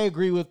I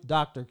agree with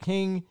Dr.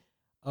 King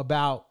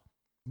about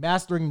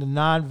mastering the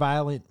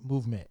nonviolent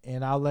movement,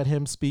 and I'll let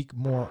him speak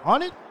more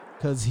on it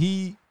because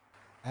he,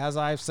 as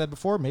I've said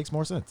before, makes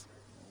more sense.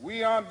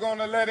 We aren't going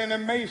to let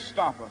any mace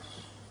stop us.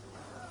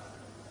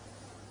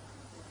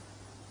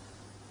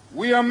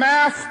 We are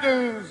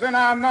masters in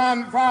our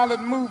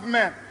nonviolent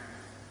movement.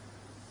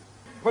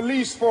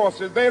 Police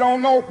forces, they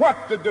don't know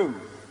what to do.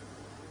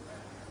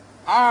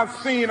 I've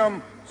seen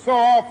them so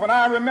often.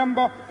 I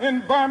remember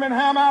in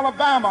Birmingham,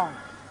 Alabama,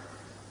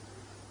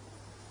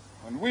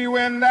 when we were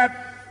in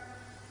that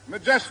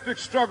majestic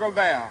struggle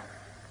there,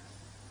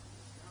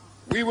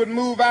 we would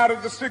move out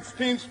of the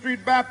 16th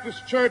Street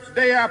Baptist Church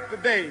day after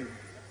day.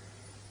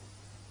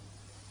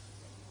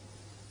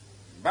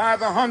 By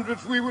the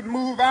hundreds, we would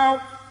move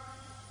out,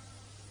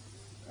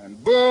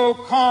 and Bull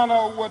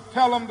Connor would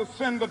tell them to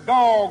send the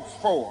dogs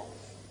forth.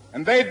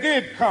 And they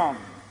did come.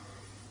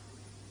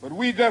 But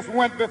we just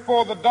went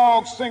before the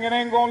dogs singing,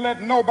 ain't gonna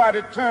let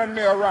nobody turn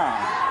me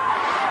around.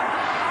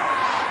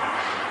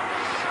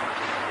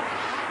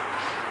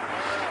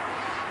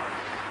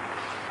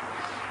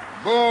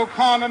 Bull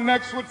Connor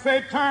next would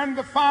say, turn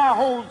the fire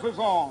hoses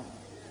on.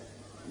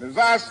 And as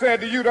I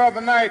said to you the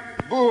other night,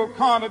 Bull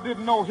Connor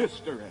didn't know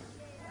history.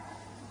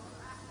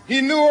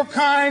 He knew a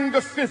kind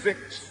of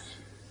physics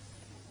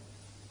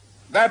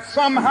that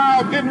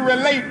somehow didn't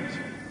relate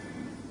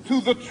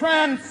to the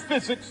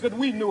transphysics that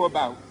we knew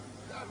about.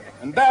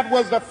 And that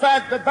was the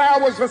fact that there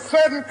was a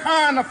certain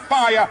kind of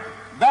fire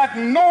that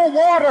no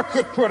water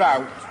could put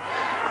out.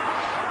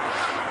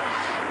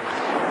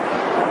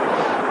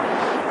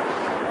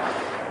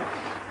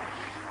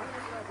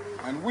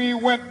 And we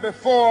went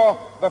before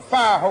the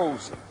fire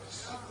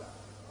hoses.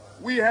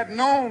 We had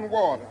known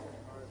water.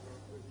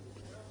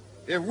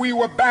 If we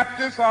were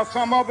Baptists or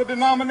some other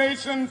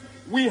denominations,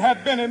 we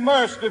had been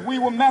immersed. If we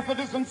were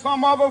Methodists and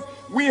some others,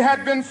 we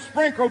had been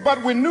sprinkled,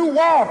 but we knew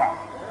water.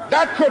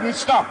 That couldn't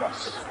stop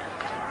us.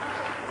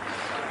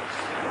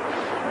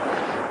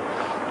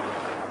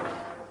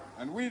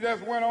 And we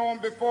just went on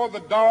before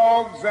the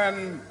dogs,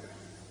 and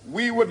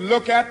we would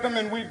look at them,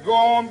 and we'd go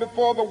on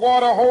before the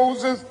water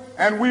hoses,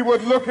 and we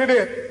would look at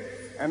it,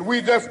 and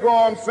we just go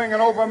on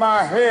singing, over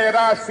my head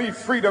I see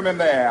freedom in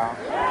the air.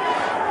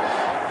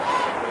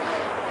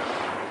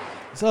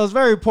 So it's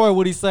very important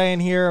what he's saying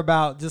here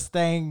about just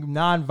staying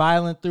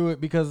nonviolent through it,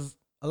 because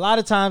a lot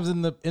of times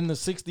in the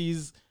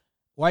 60s,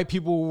 white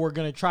people were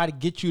going to try to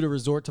get you to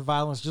resort to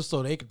violence just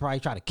so they could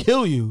probably try to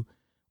kill you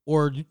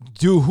or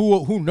do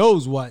who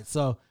knows what.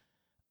 So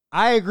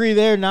I agree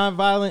there.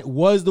 Nonviolent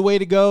was the way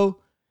to go.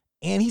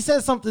 And he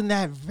said something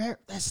that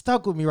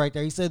stuck with me right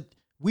there. He said,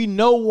 we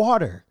know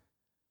water.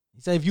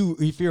 He said,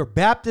 if you're a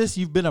Baptist,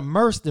 you've been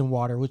immersed in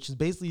water, which is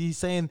basically he's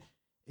saying,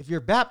 if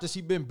you're Baptist,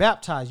 you've been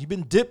baptized. You've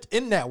been dipped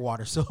in that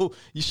water. So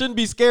you shouldn't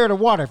be scared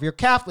of water. If you're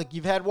Catholic,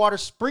 you've had water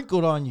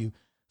sprinkled on you.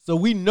 So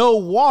we know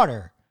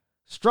water.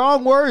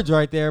 Strong words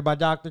right there by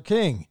Dr.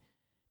 King.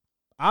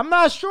 I'm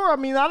not sure. I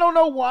mean, I don't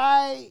know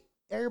why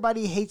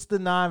everybody hates the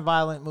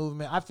nonviolent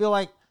movement. I feel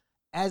like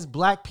as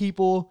black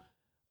people,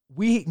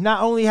 we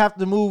not only have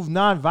to move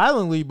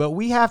nonviolently, but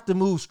we have to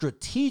move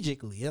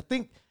strategically. I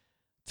think,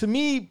 to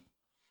me,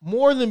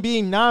 more than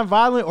being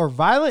nonviolent or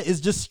violent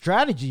is just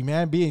strategy,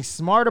 man. Being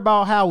smart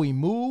about how we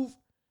move.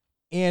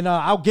 And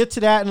I'll get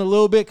to that in a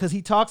little bit because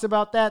he talks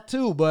about that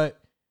too.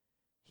 But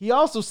he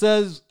also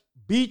says,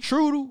 be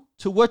true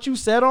to what you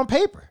said on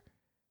paper.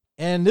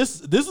 And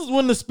this is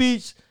when the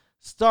speech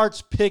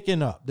starts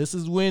picking up. This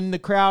is when the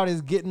crowd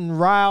is getting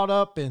riled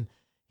up and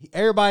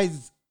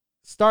everybody's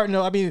starting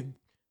to, I mean,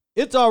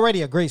 it's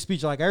already a great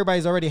speech. Like,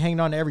 everybody's already hanging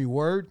on to every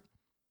word.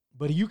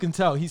 But you can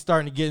tell he's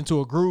starting to get into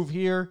a groove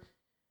here.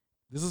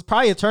 This is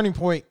probably a turning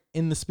point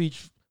in the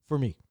speech for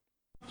me.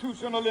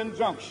 Constitutional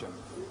injunction.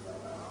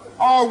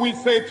 All we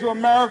say to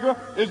America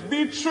is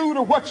be true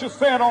to what you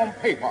said on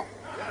paper.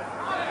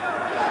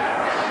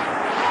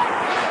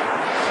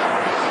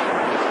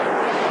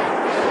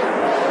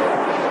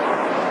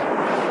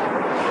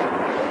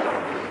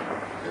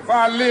 If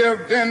I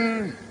lived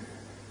in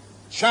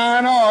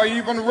China or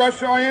even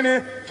Russia or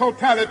any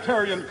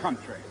totalitarian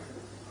country,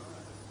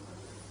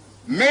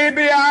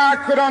 maybe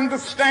I could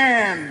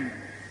understand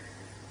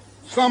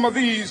some of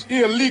these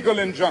illegal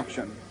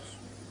injunctions.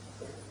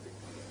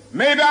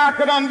 Maybe I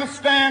could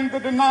understand the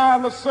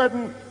denial of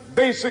certain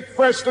basic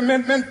First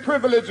Amendment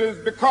privileges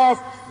because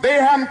they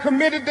haven't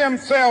committed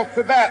themselves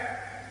to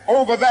that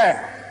over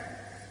there.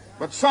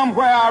 But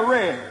somewhere I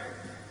read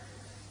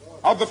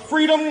of the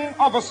freedom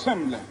of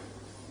assembly.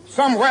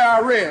 Somewhere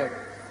I read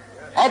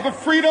of the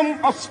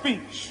freedom of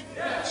speech.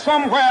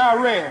 Somewhere I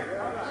read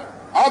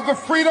of the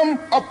freedom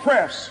of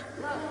press.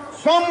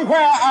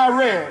 Somewhere I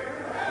read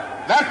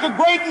that the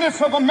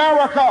greatness of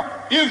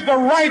America is the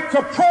right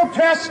to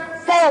protest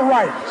for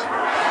right.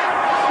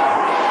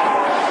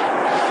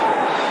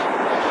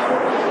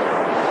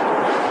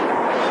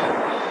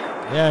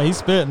 Yeah, he's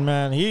spitting,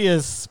 man. He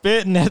is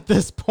spitting at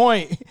this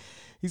point.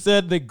 He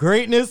said the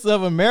greatness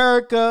of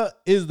America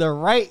is the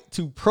right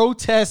to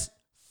protest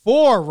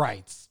for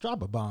rights.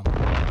 Drop a bomb.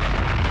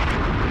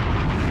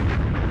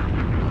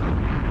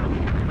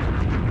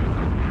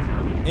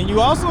 And you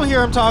also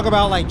hear him talk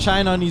about like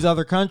China and these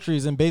other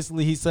countries, and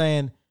basically he's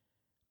saying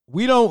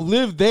we don't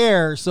live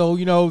there,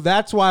 so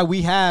that's why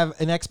we have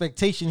an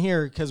expectation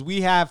here, because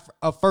we have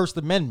a First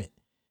Amendment,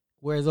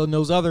 whereas in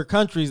those other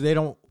countries they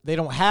don't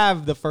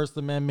have the First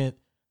Amendment,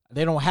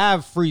 they don't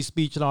have free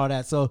speech and all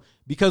that. So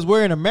because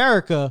we're in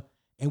America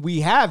and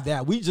we have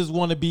that, we just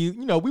want to be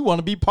we want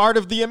to be part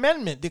of the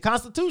amendment, the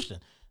Constitution.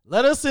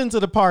 Let us into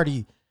the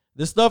party.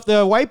 The stuff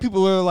that white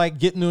people are like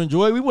getting to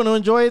enjoy, we want to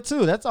enjoy it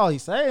too. That's all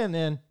he's saying.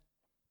 And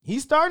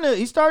he's starting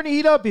to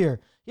heat up here.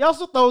 He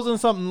also throws in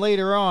something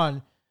later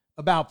on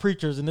about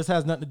preachers, and this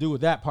has nothing to do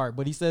with that part,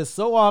 but he says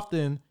so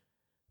often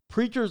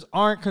preachers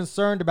aren't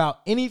concerned about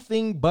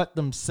anything but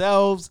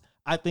themselves.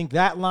 I think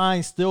that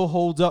line still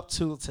holds up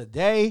to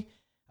today.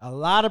 A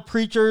lot of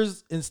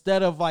preachers,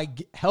 instead of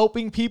like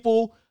helping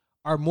people,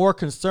 are more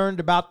concerned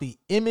about the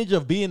image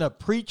of being a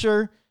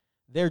preacher.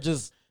 They're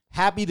just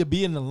happy to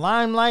be in the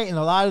limelight, and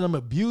a lot of them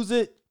abuse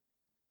it.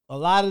 A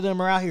lot of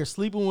them are out here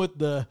sleeping with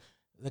the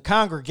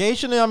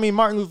congregation. I mean,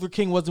 Martin Luther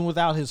King wasn't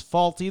without his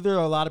faults either.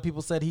 A lot of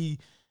people said he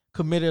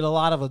committed a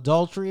lot of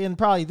adultery, and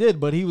probably did,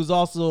 but he was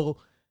also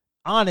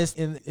honest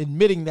in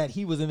admitting that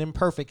he was an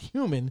imperfect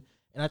human.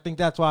 And I think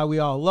that's why we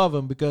all love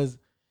him, because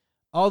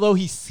although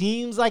he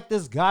seems like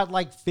this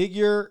godlike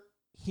figure,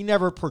 he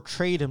never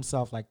portrayed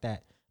himself like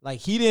that. Like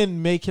he didn't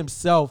make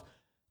himself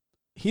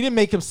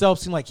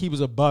seem like he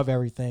was above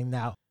everything.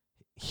 Now,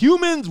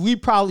 humans, we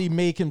probably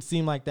make him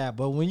seem like that,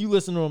 but when you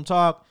listen to him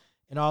talk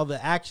and all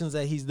the actions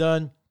that he's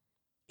done,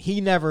 he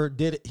never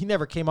did it. He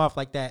never came off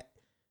like that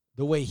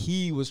the way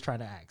he was trying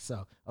to act.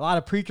 So a lot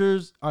of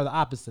preachers are the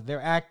opposite.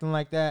 They're acting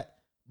like that.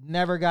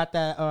 Never got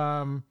that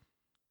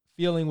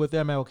feeling with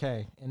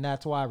MLK, and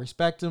that's why I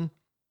respect him.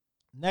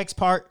 Next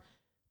part,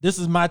 this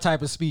is my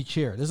type of speech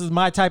here. This is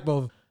my type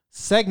of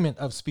segment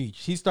of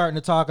speech. He's starting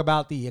to talk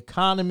about the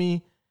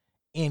economy,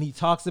 and he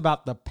talks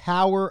about the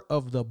power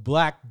of the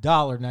black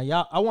dollar. Now,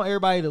 y'all, I want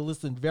everybody to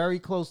listen very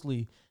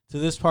closely to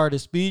this part of the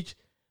speech,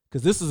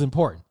 because this is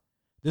important.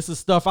 This is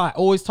stuff I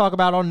always talk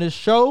about on this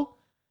show,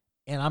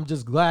 and I'm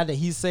just glad that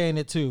he's saying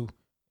it too.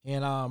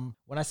 And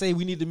when I say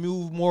we need to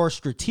move more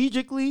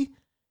strategically,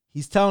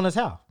 he's telling us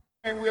how.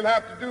 And we'll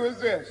have to do is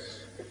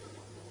this: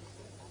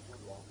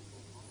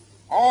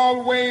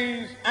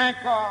 always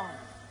anchor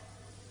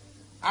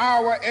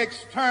our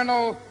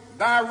external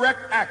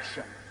direct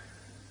action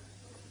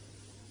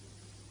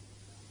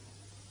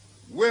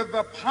with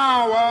the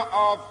power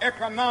of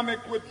economic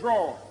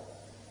withdrawal.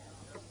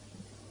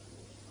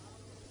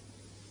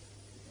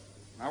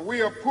 Now,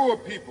 we are poor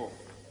people.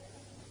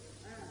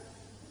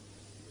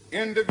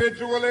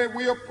 Individually,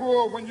 we are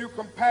poor when you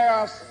compare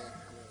us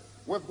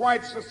with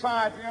white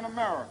society in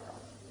America.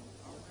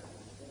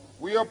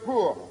 We are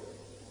poor.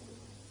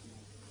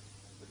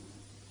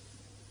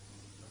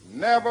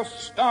 Never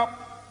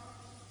stop,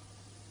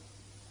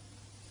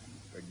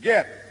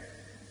 forget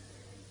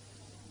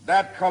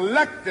that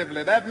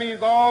collectively, that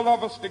means all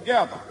of us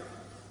together,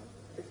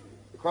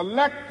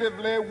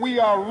 collectively we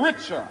are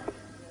richer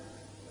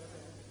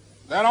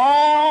than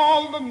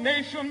all the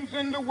nations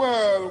in the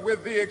world,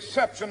 with the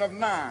exception of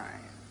 9.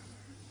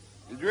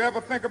 Did you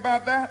ever think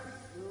about that?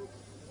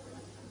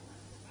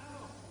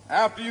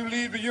 After you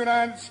leave the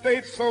United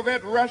States,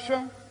 Soviet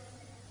Russia,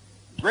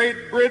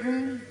 Great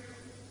Britain,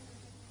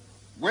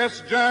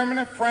 West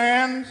Germany,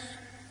 France,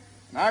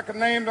 and I can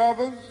name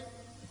others,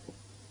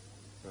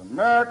 the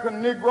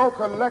American Negro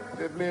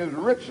collectively is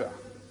richer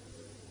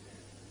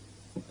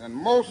than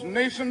most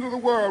nations of the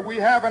world. We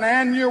have an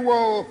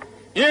annual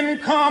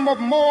income of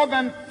more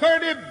than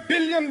 $30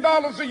 billion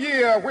a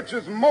year, which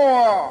is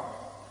more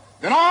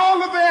than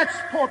all of the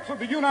exports of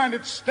the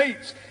United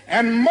States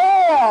and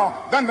more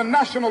than the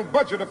national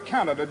budget of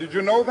Canada. Did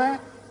you know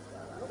that?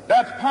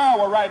 That's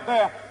power right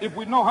there if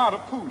we know how to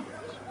pool it.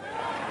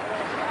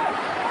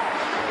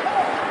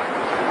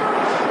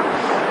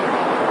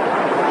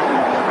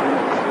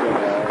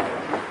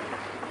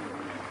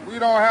 We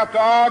don't have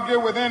to argue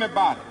with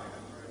anybody.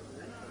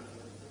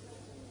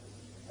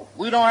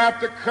 We don't have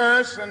to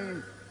curse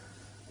and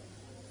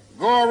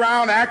go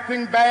around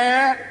acting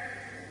bad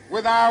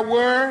with our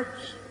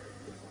words.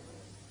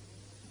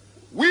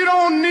 We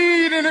don't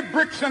need any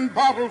bricks and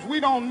bottles.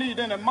 We don't need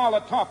any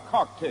Molotov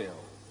cocktails.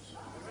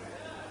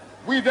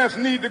 We just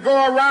need to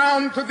go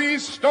around to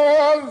these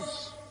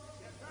stores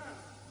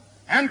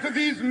and to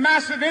these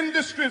massive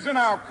industries in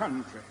our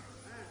country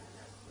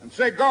and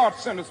say, God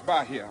sent us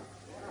by here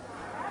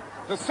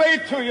to say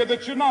to you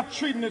that you're not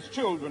treating his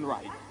children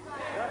right.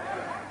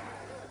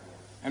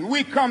 And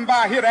we come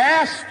by here to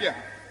ask you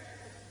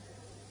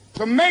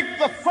to make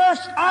the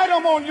first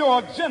item on your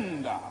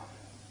agenda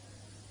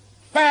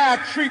fair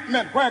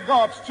treatment where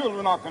God's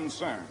children are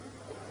concerned.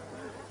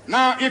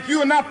 Now, if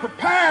you are not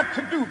prepared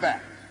to do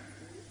that,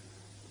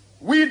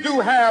 we do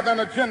have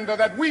an agenda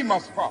that we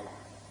must follow.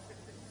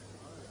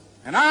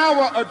 And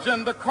our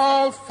agenda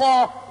calls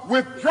for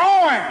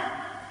withdrawing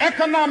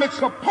economic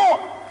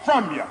support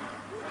from you.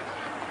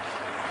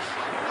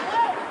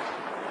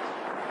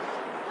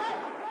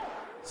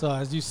 So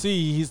as you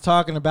see, he's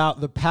talking about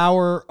the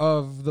power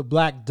of the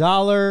black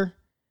dollar,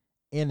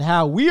 and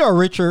how we are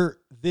richer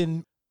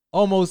than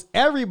almost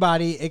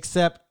everybody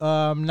except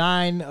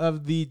 9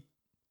 of the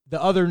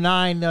other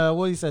 9,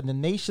 what he said, the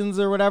nations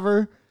or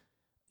whatever.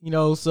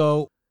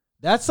 So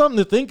that's something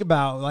to think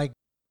about. Like,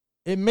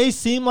 it may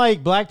seem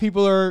like black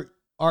people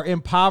are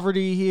in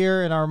poverty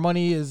here and our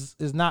money is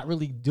not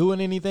really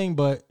doing anything,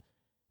 but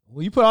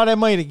when you put all that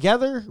money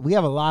together, we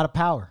have a lot of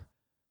power.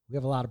 We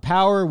have a lot of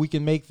power. We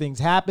can make things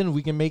happen.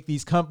 We can make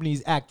these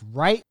companies act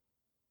right.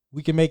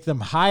 We can make them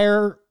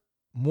hire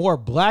more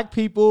black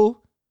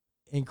people,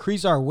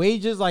 increase our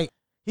wages. Like,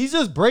 he's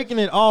just breaking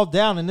it all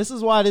down. And this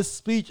is why this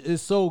speech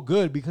is so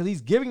good, because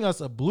he's giving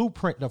us a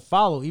blueprint to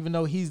follow. Even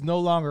though he's no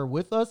longer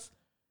with us,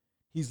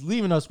 he's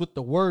leaving us with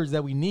the words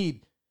that we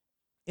need.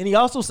 And he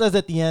also says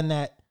at the end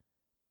that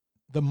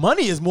the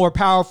money is more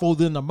powerful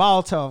than the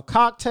Molotov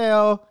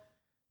cocktail,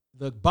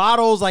 the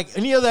bottles, like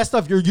any of that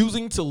stuff you're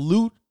using to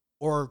loot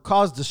or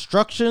cause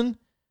destruction.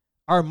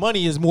 Our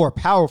money is more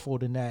powerful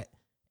than that.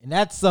 And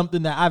that's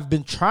something that I've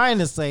been trying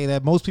to say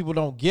that most people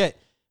don't get.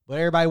 But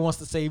everybody wants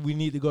to say we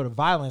need to go to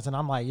violence. And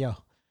I'm like, yo,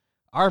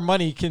 our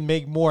money can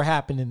make more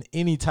happen than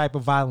any type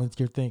of violence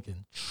you're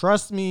thinking.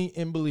 Trust me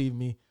and believe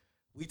me.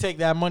 We take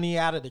that money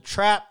out of the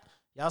trap.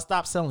 Y'all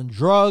stop selling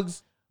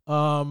drugs.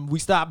 We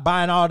stop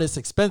buying all this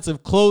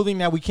expensive clothing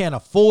that we can't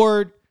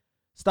afford.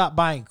 Stop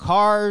buying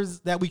cars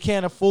that we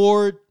can't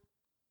afford.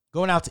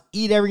 Going out to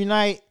eat every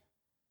night.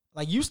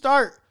 Like, you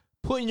start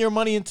putting your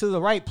money into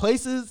the right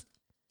places,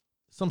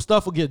 some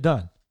stuff will get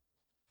done.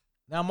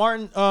 Now,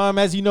 Martin,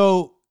 as you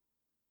know,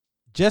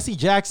 Jesse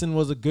Jackson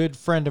was a good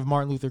friend of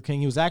Martin Luther King.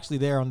 He was actually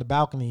there on the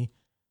balcony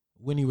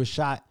when he was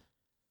shot.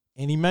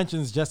 And he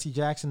mentions Jesse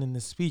Jackson in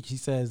this speech. He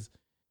says,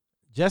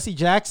 Jesse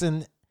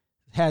Jackson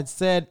had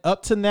said,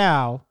 up to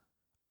now,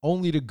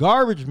 only the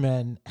garbage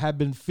men have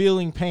been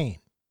feeling pain.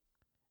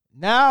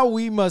 Now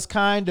we must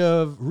kind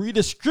of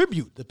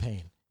redistribute the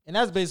pain. And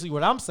that's basically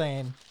what I'm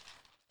saying.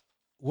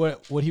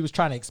 What he was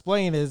trying to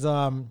explain is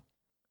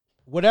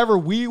whatever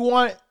we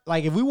want,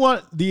 like if we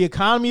want the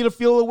economy to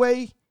feel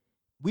away,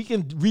 we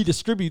can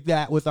redistribute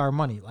that with our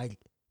money. Like,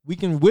 we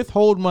can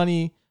withhold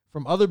money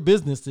from other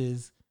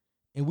businesses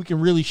and we can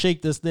really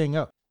shake this thing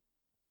up.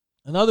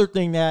 Another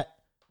thing that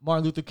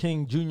Martin Luther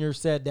King Jr.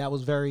 said that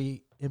was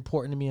very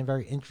important to me and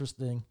very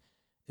interesting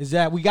is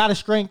that we got to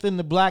strengthen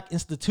the black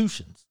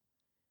institutions.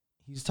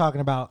 He's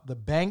talking about the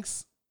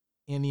banks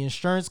and the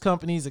insurance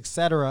companies,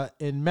 etc.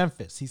 in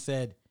Memphis. He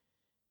said,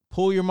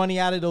 pull your money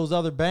out of those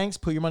other banks,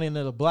 put your money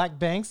into the black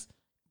banks,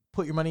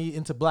 put your money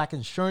into black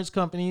insurance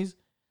companies,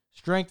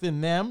 strengthen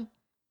them,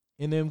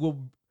 and then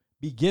we'll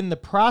begin the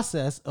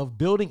process of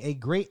building a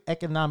great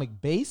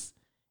economic base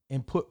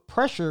and put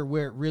pressure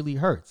where it really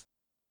hurts.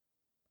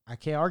 I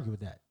can't argue with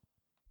that.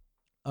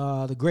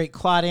 The great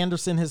Claude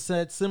Anderson has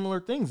said similar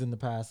things in the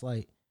past.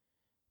 Like,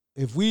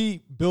 if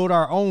we build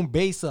our own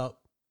base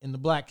up in the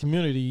black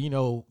community,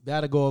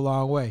 that'll go a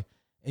long way.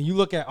 And you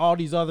look at all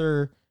these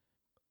other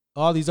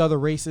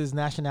races,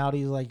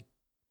 nationalities, like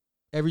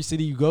every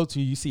city you go to,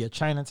 you see a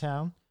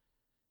Chinatown,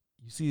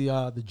 you see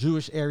the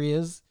Jewish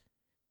areas,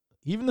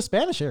 even the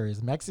Spanish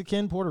areas,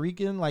 Mexican, Puerto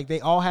Rican, like they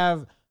all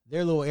have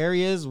their little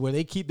areas where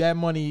they keep that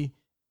money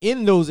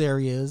in those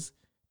areas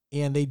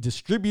and they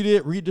distribute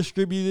it,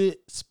 redistribute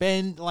it,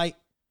 spend. Like,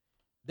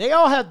 they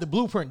all have the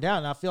blueprint down.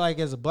 And I feel like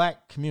as a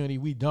black community,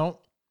 we don't.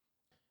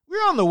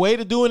 We're on the way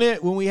to doing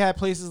it when we had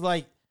places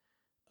like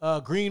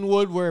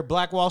Greenwood, where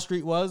Black Wall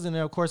Street was, and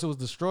then of course it was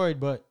destroyed.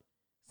 But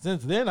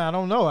since then, I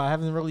don't know. I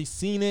haven't really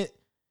seen it.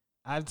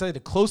 I'd say the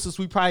closest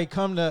we probably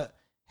come to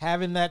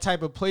having that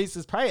type of place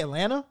is probably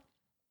Atlanta.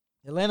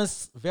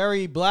 Atlanta's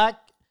very black.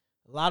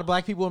 A lot of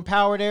black people in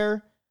power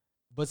there,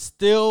 but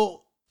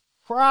still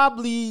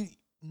probably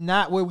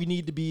not where we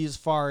need to be as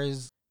far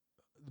as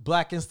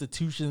black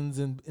institutions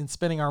and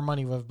spending our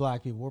money with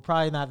black people. We're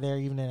probably not there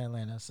even in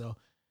Atlanta. So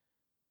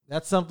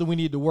that's something we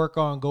need to work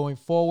on going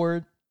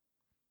forward.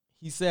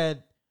 He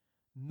said,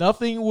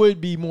 nothing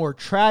would be more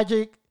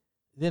tragic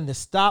than to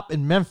stop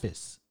in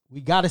Memphis.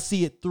 We got to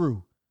see it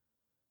through.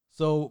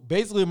 So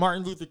basically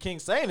Martin Luther King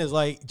saying is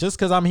like, just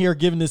because I'm here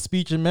giving this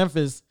speech in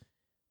Memphis,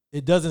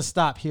 it doesn't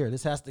stop here.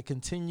 This has to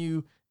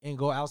continue and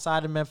go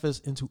outside of Memphis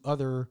into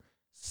other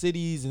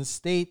cities and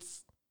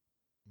states.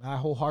 I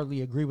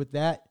wholeheartedly agree with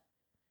that.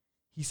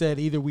 He said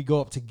either we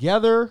go up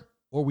together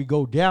or we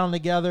go down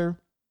together.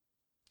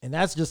 And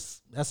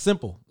that's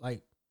simple.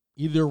 Like,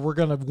 either we're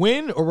going to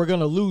win or we're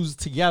going to lose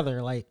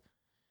together. Like,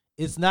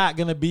 it's not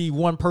going to be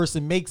one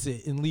person makes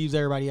it and leaves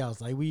everybody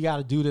else. Like, we got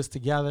to do this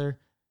together.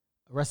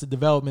 Arrested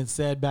Development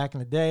said back in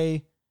the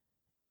day,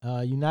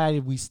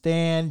 united we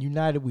stand,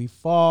 united we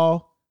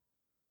fall.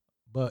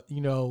 But,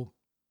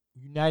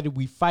 united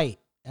we fight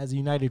as a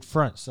united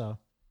front. So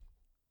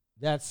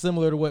that's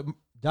similar to what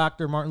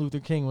Dr. Martin Luther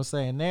King was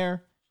saying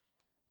there.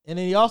 And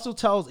then he also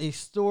tells a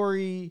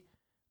story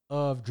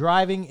of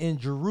driving in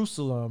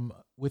Jerusalem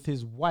with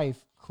his wife,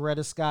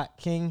 Coretta Scott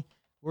King.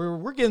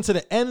 We're getting to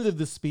the end of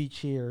the speech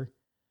here,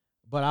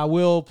 but I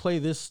will play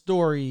this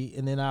story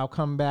and then I'll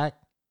come back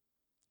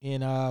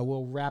and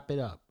we'll wrap it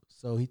up.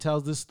 So he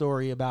tells this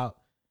story about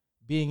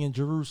being in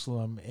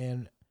Jerusalem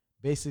and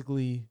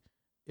basically,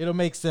 it'll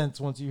make sense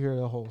once you hear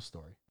the whole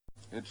story.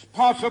 It's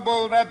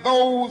possible that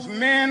those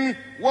men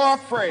were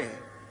afraid.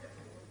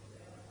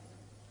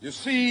 You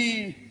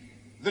see,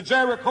 the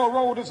Jericho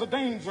Road is a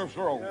dangerous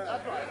road.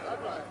 That's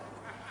right.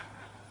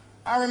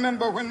 I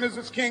remember when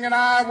Mrs. King and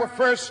I were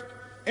first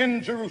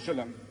in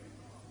Jerusalem.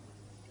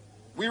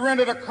 We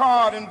rented a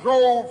car and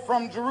drove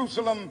from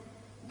Jerusalem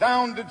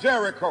down to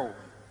Jericho.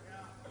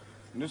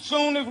 And as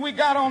soon as we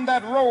got on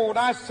that road,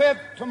 I said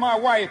to my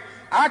wife,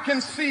 I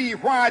can see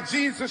why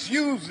Jesus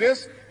used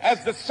this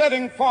as the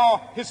setting for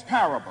his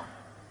parable.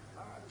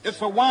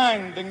 It's a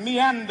winding,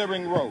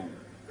 meandering road.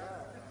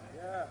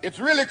 It's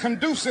really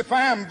conducive for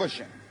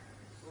ambushing.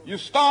 You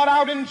start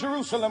out in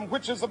Jerusalem,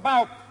 which is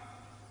about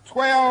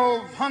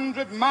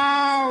 1,200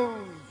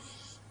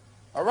 miles,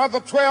 or rather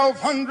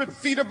 1,200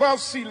 feet above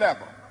sea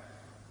level.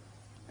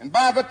 And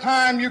by the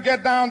time you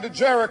get down to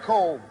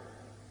Jericho,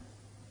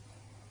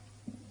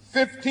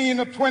 15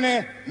 or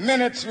 20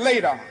 minutes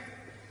later,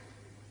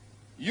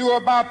 you're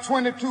about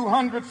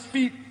 2,200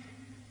 feet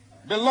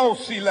below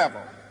sea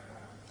level.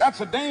 That's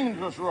a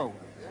dangerous road.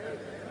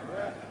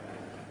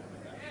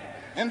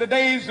 In the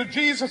days of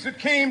Jesus, it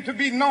came to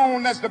be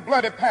known as the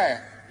bloody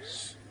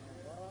paths.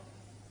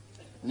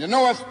 You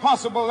know, it's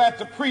possible that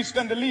the priest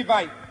and the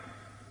Levite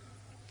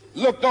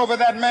looked over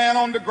that man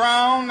on the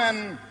ground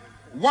and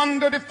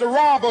wondered if the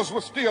robbers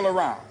were still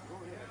around.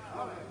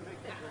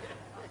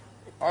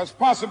 Or it's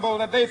possible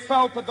that they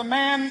felt that the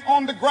man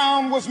on the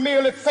ground was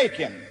merely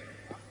faking.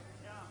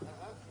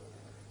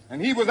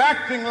 And he was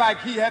acting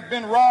like he had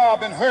been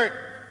robbed and hurt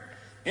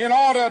in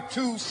order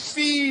to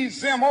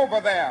seize them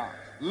over there,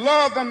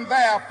 lure them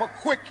there for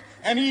quick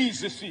and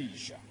easy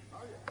seizure.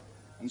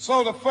 And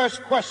so the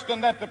first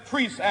question that the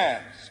priest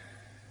asked,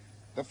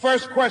 the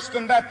first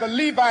question that the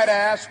Levite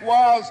asked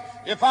was,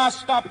 if I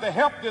stop to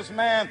help this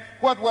man,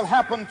 what will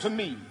happen to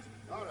me?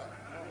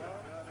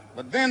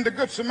 But then the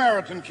Good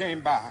Samaritan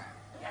came by,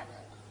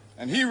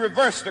 and he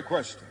reversed the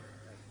question.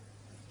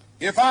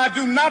 If I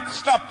do not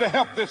stop to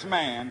help this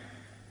man,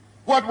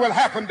 what will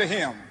happen to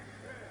him?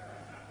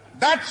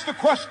 That's the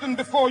question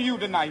before you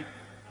tonight.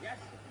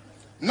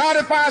 Not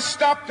if I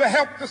stop to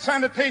help the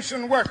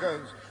sanitation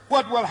workers,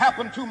 what will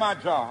happen to my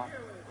job?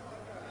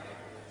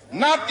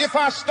 Not if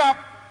I stop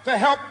to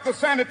help the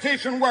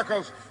sanitation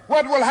workers,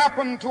 what will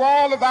happen to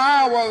all of the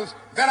hours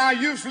that I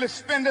usually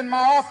spend in my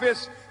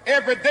office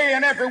every day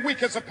and every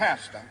week as a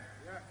pastor?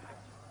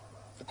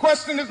 The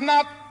question is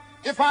not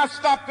if I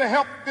stop to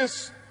help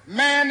this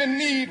man in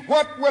need,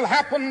 what will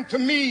happen to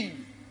me?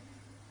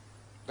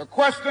 The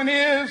question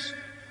is,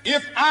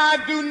 if I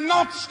do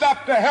not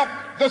stop to help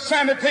the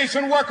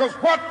sanitation workers,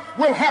 what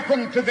will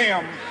happen to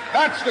them?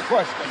 That's the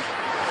question.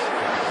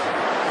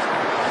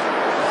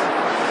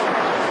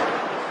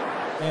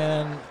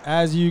 And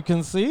as you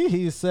can see,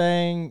 he's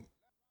saying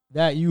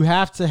that you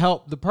have to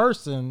help the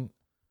person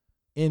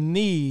in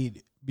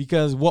need,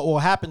 because what will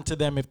happen to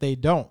them if they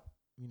don't?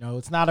 You know,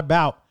 it's not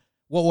about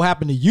what will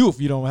happen to you if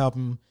you don't help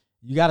them.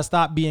 You got to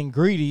stop being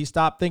greedy,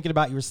 stop thinking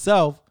about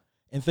yourself,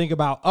 and think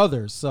about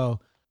others. So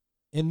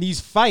in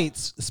these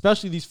fights,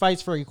 especially these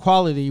fights for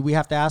equality, we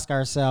have to ask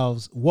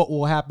ourselves, what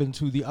will happen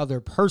to the other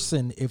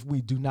person if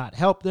we do not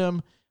help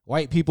them?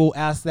 White people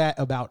ask that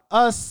about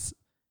us.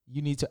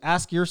 You need to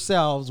ask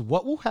yourselves,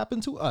 what will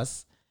happen to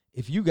us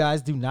if you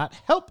guys do not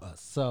help us?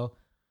 So,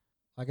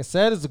 like I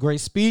said, it's a great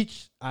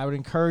speech. I would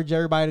encourage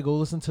everybody to go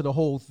listen to the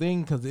whole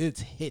thing because it's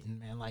hitting,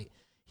 man. Like,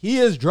 he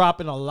is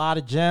dropping a lot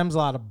of gems, a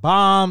lot of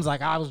bombs.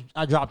 Like,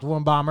 I dropped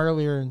one bomb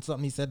earlier and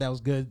something he said that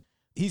was good.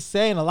 He's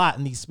saying a lot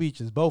in these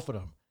speeches, both of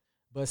them.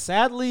 But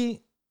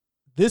sadly,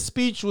 this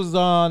speech was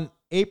on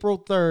April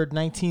 3rd,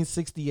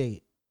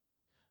 1968.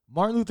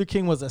 Martin Luther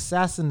King was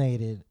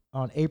assassinated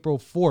on April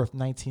 4th,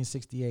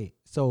 1968.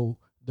 So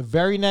the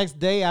very next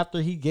day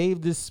after he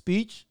gave this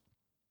speech,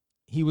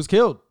 he was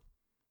killed.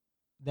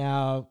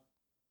 Now,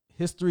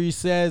 history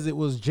says it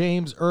was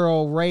James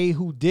Earl Ray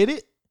who did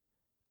it.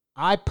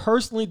 I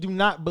personally do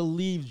not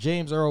believe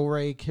James Earl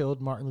Ray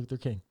killed Martin Luther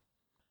King.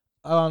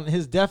 On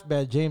his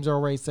deathbed, James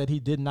Earl Ray said he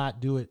did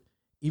not do it,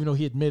 even though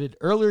he admitted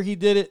earlier he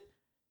did it.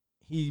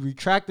 He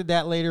retracted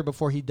that later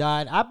before he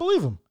died. I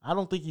believe him. I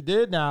don't think he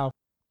did. Now,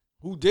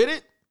 who did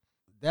it?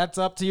 That's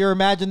up to your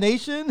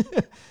imagination.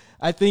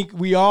 I think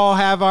we all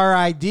have our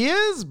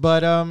ideas,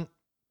 but I'm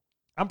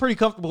pretty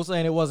comfortable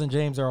saying it wasn't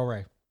James Earl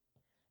Ray.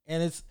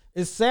 And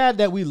it's sad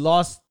that we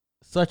lost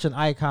such an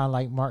icon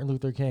like Martin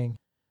Luther King.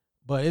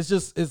 But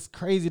it's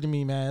crazy to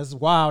me, man. It's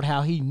wild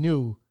how he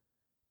knew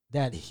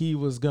that he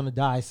was going to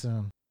die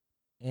soon.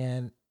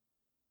 And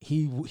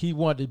he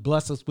wanted to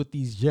bless us with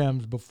these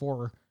gems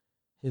before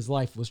his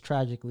life was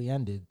tragically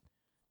ended.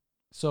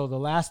 So the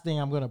last thing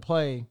I'm going to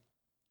play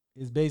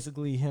is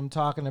basically him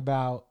talking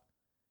about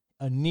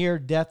a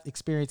near-death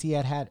experience he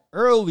had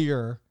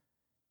earlier,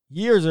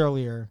 years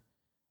earlier,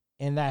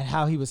 and that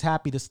how he was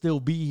happy to still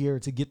be here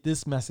to get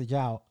this message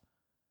out.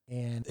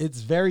 And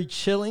it's very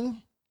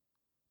chilling,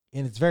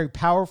 and it's very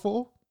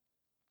powerful,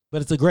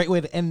 but it's a great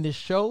way to end this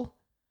show.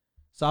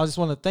 So I just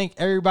want to thank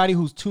everybody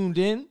who's tuned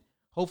in,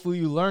 Hopefully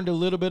you learned a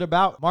little bit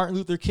about Martin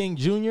Luther King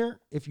Jr.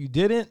 If you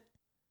didn't,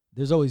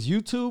 there's always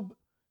YouTube.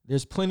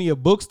 There's plenty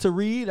of books to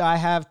read. I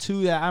have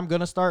 2 that I'm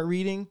going to start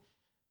reading.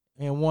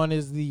 And one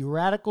is The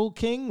Radical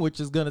King,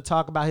 which is going to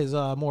talk about his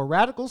more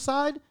radical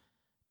side.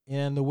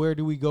 And the Where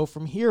Do We Go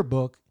From Here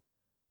book.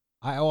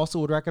 I also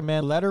would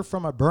recommend Letter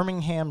from a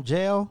Birmingham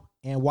Jail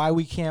and Why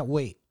We Can't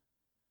Wait.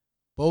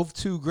 Both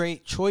 2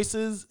 great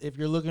choices if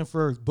you're looking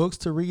for books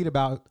to read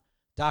about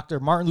Dr.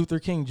 Martin Luther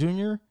King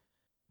Jr.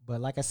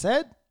 But like I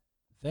said,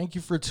 thank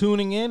you for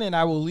tuning in, and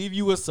I will leave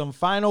you with some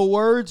final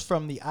words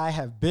from the I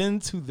Have Been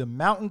to the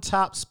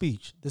Mountaintop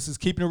speech. This is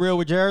Keeping It Real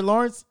with Jared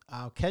Lawrence.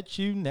 I'll catch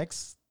you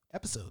next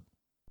episode.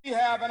 We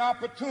have an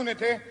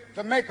opportunity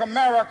to make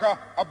America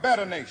a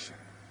better nation.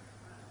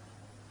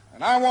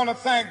 And I want to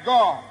thank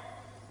God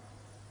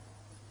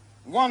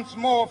once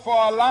more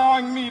for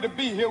allowing me to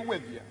be here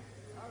with you.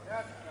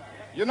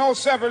 You know,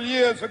 several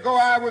years ago,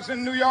 I was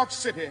in New York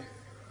City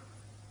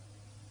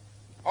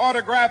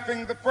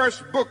autographing the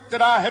first book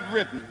that I had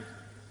written.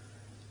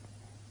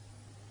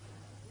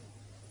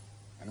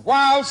 And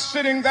while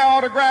sitting there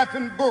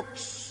autographing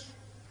books,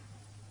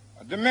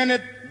 a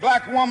demented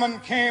black woman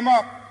came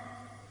up.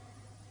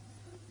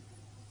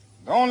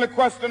 The only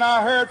question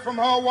I heard from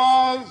her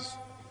was,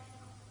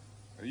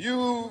 "Are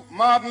you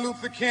Martin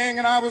Luther King?"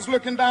 And I was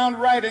looking down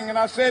writing, and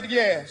I said,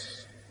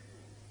 "Yes."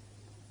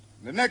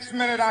 The next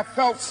minute, I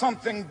felt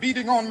something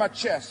beating on my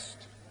chest.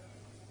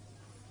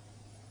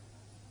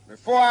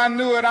 Before I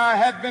knew it, I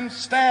had been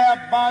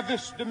stabbed by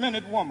this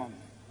demented woman.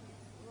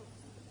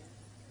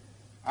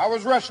 I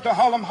was rushed to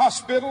Harlem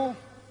Hospital.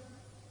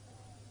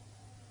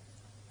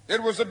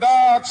 It was a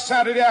dark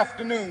Saturday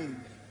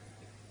afternoon.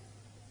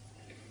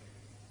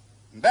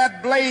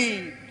 That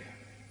blade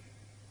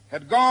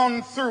had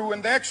gone through,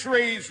 and the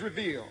x-rays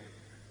revealed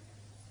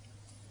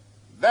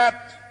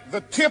that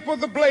the tip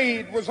of the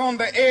blade was on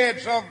the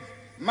edge of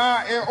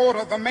my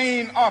aorta, the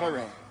main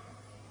artery.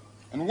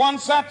 And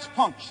once that's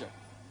punctured,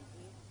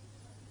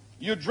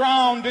 you're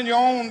drowned in your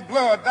own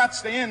blood.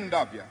 That's the end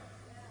of you.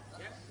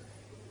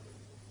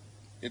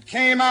 It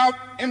came out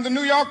in the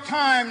New York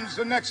Times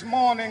the next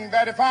morning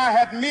that if I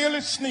had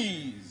merely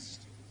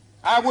sneezed,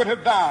 I would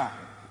have died.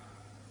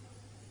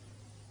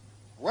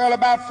 Well,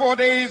 about 4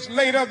 days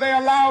later, they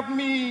allowed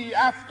me,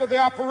 after the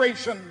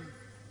operation,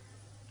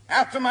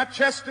 after my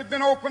chest had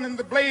been opened and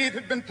the blade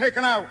had been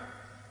taken out,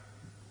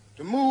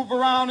 to move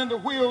around in the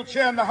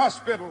wheelchair in the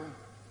hospital.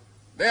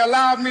 They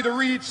allowed me to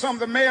read some of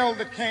the mail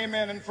that came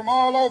in, and from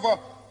all over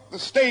the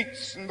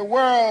states and the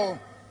world,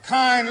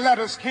 kind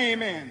letters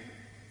came in.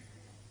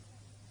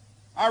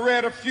 I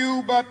read a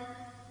few, but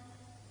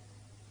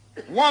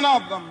one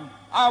of them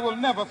I will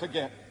never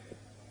forget.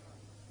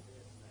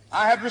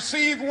 I had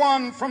received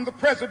one from the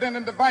president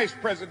and the vice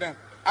president.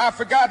 I've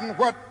forgotten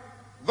what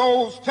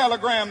those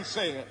telegrams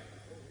said.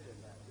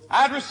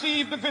 I'd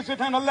received a visit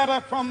and a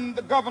letter from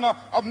the governor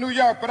of New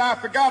York, but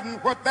I've forgotten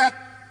what that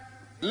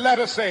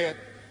letter said.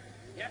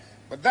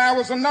 But there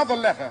was another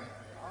letter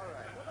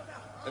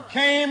that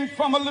came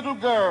from a little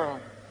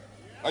girl,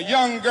 a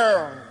young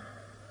girl,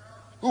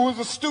 who was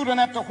a student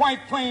at the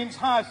White Plains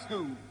High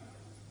School.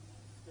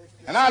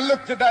 And I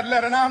looked at that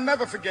letter, and I'll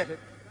never forget it.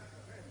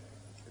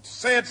 It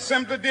said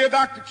simply, "Dear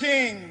Dr.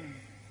 King,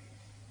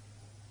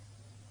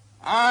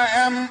 I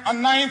am a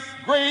 9th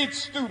grade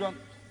student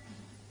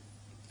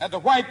at the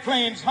White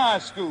Plains High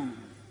School."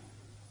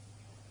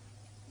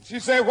 She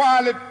said,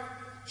 "While it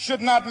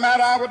should not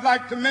matter, I would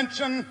like to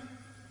mention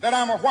that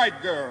I'm a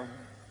white girl.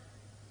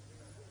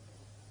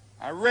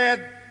 I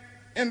read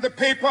in the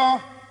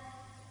paper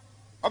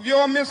of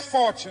your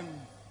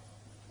misfortune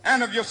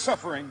and of your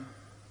suffering.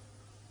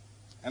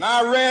 And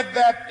I read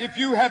that if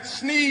you had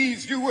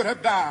sneezed, you would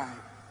have died.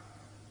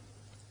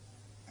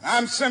 And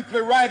I'm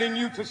simply writing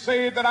you to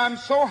say that I'm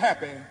so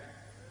happy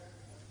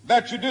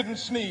that you didn't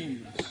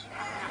sneeze.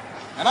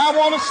 And I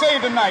want to say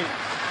tonight,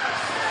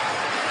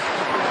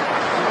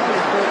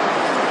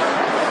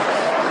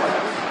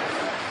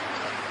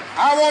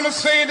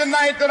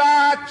 that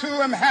I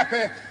too am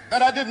happy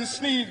that I didn't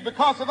sneeze,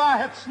 because if I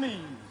had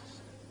sneezed,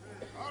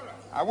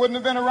 I wouldn't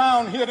have been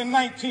around here in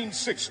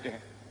 1960,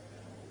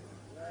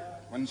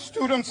 when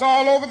students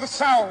all over the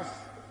South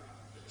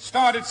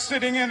started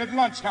sitting in at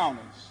lunch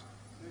counters.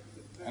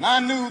 And I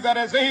knew that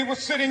as they were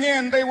sitting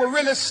in, they were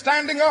really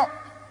standing up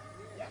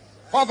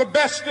for the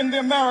best in the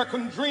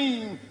American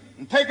dream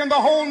and taking the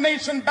whole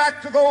nation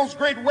back to those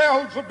great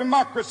wells of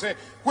democracy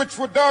which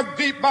were dug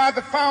deep by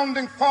the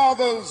founding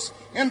fathers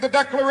in the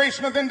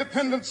Declaration of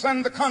Independence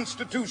and the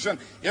Constitution.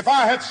 If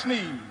I had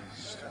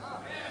sneezed,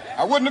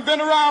 I wouldn't have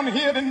been around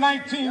here in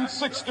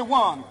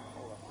 1961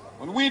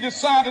 when we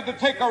decided to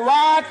take a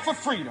ride for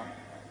freedom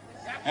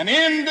and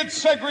ended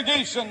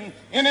segregation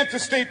in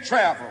interstate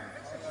travel.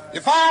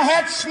 If I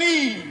had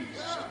sneezed,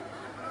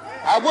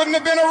 I wouldn't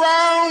have been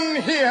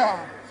around here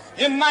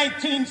in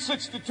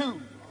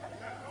 1962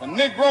 when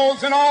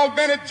Negroes in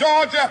Albany,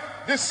 Georgia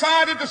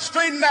decided to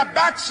straighten their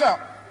backs up.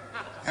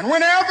 And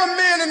whenever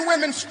men and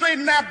women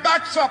straighten their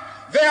backs up,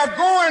 they are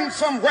going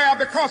somewhere,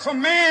 because a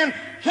man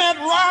can't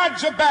ride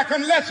your back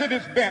unless it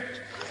is bent.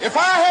 If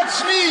I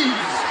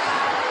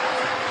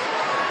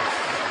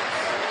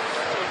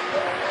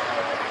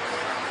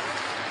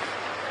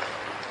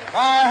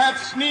had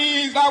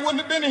sneezed, I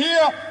wouldn't have been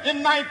here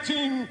in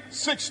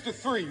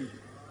 1963.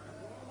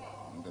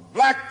 The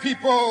black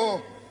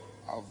people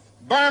of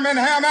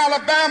Birmingham,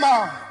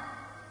 Alabama,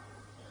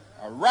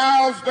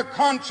 aroused the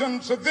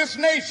conscience of this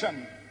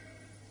nation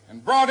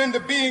and brought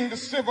into being the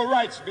Civil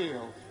Rights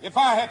Bill. If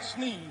I had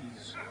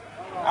sneezed,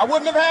 I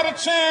wouldn't have had a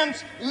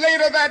chance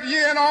later that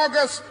year in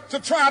August to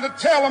try to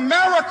tell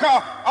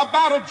America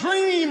about a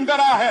dream that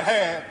I had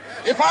had.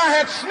 If I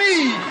had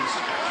sneezed,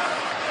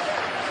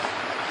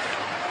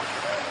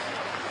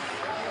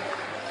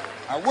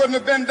 I wouldn't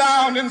have been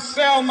down in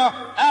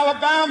Selma,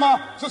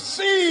 Alabama to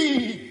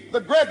see the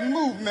great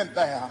movement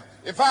there.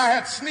 If I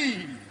had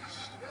sneezed,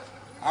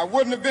 I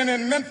wouldn't have been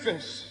in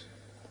Memphis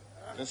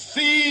to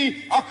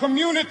see a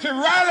community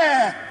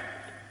rally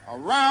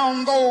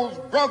around those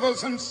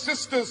brothers and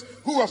sisters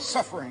who are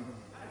suffering.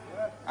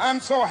 I'm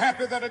so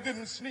happy that I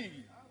didn't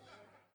sneeze.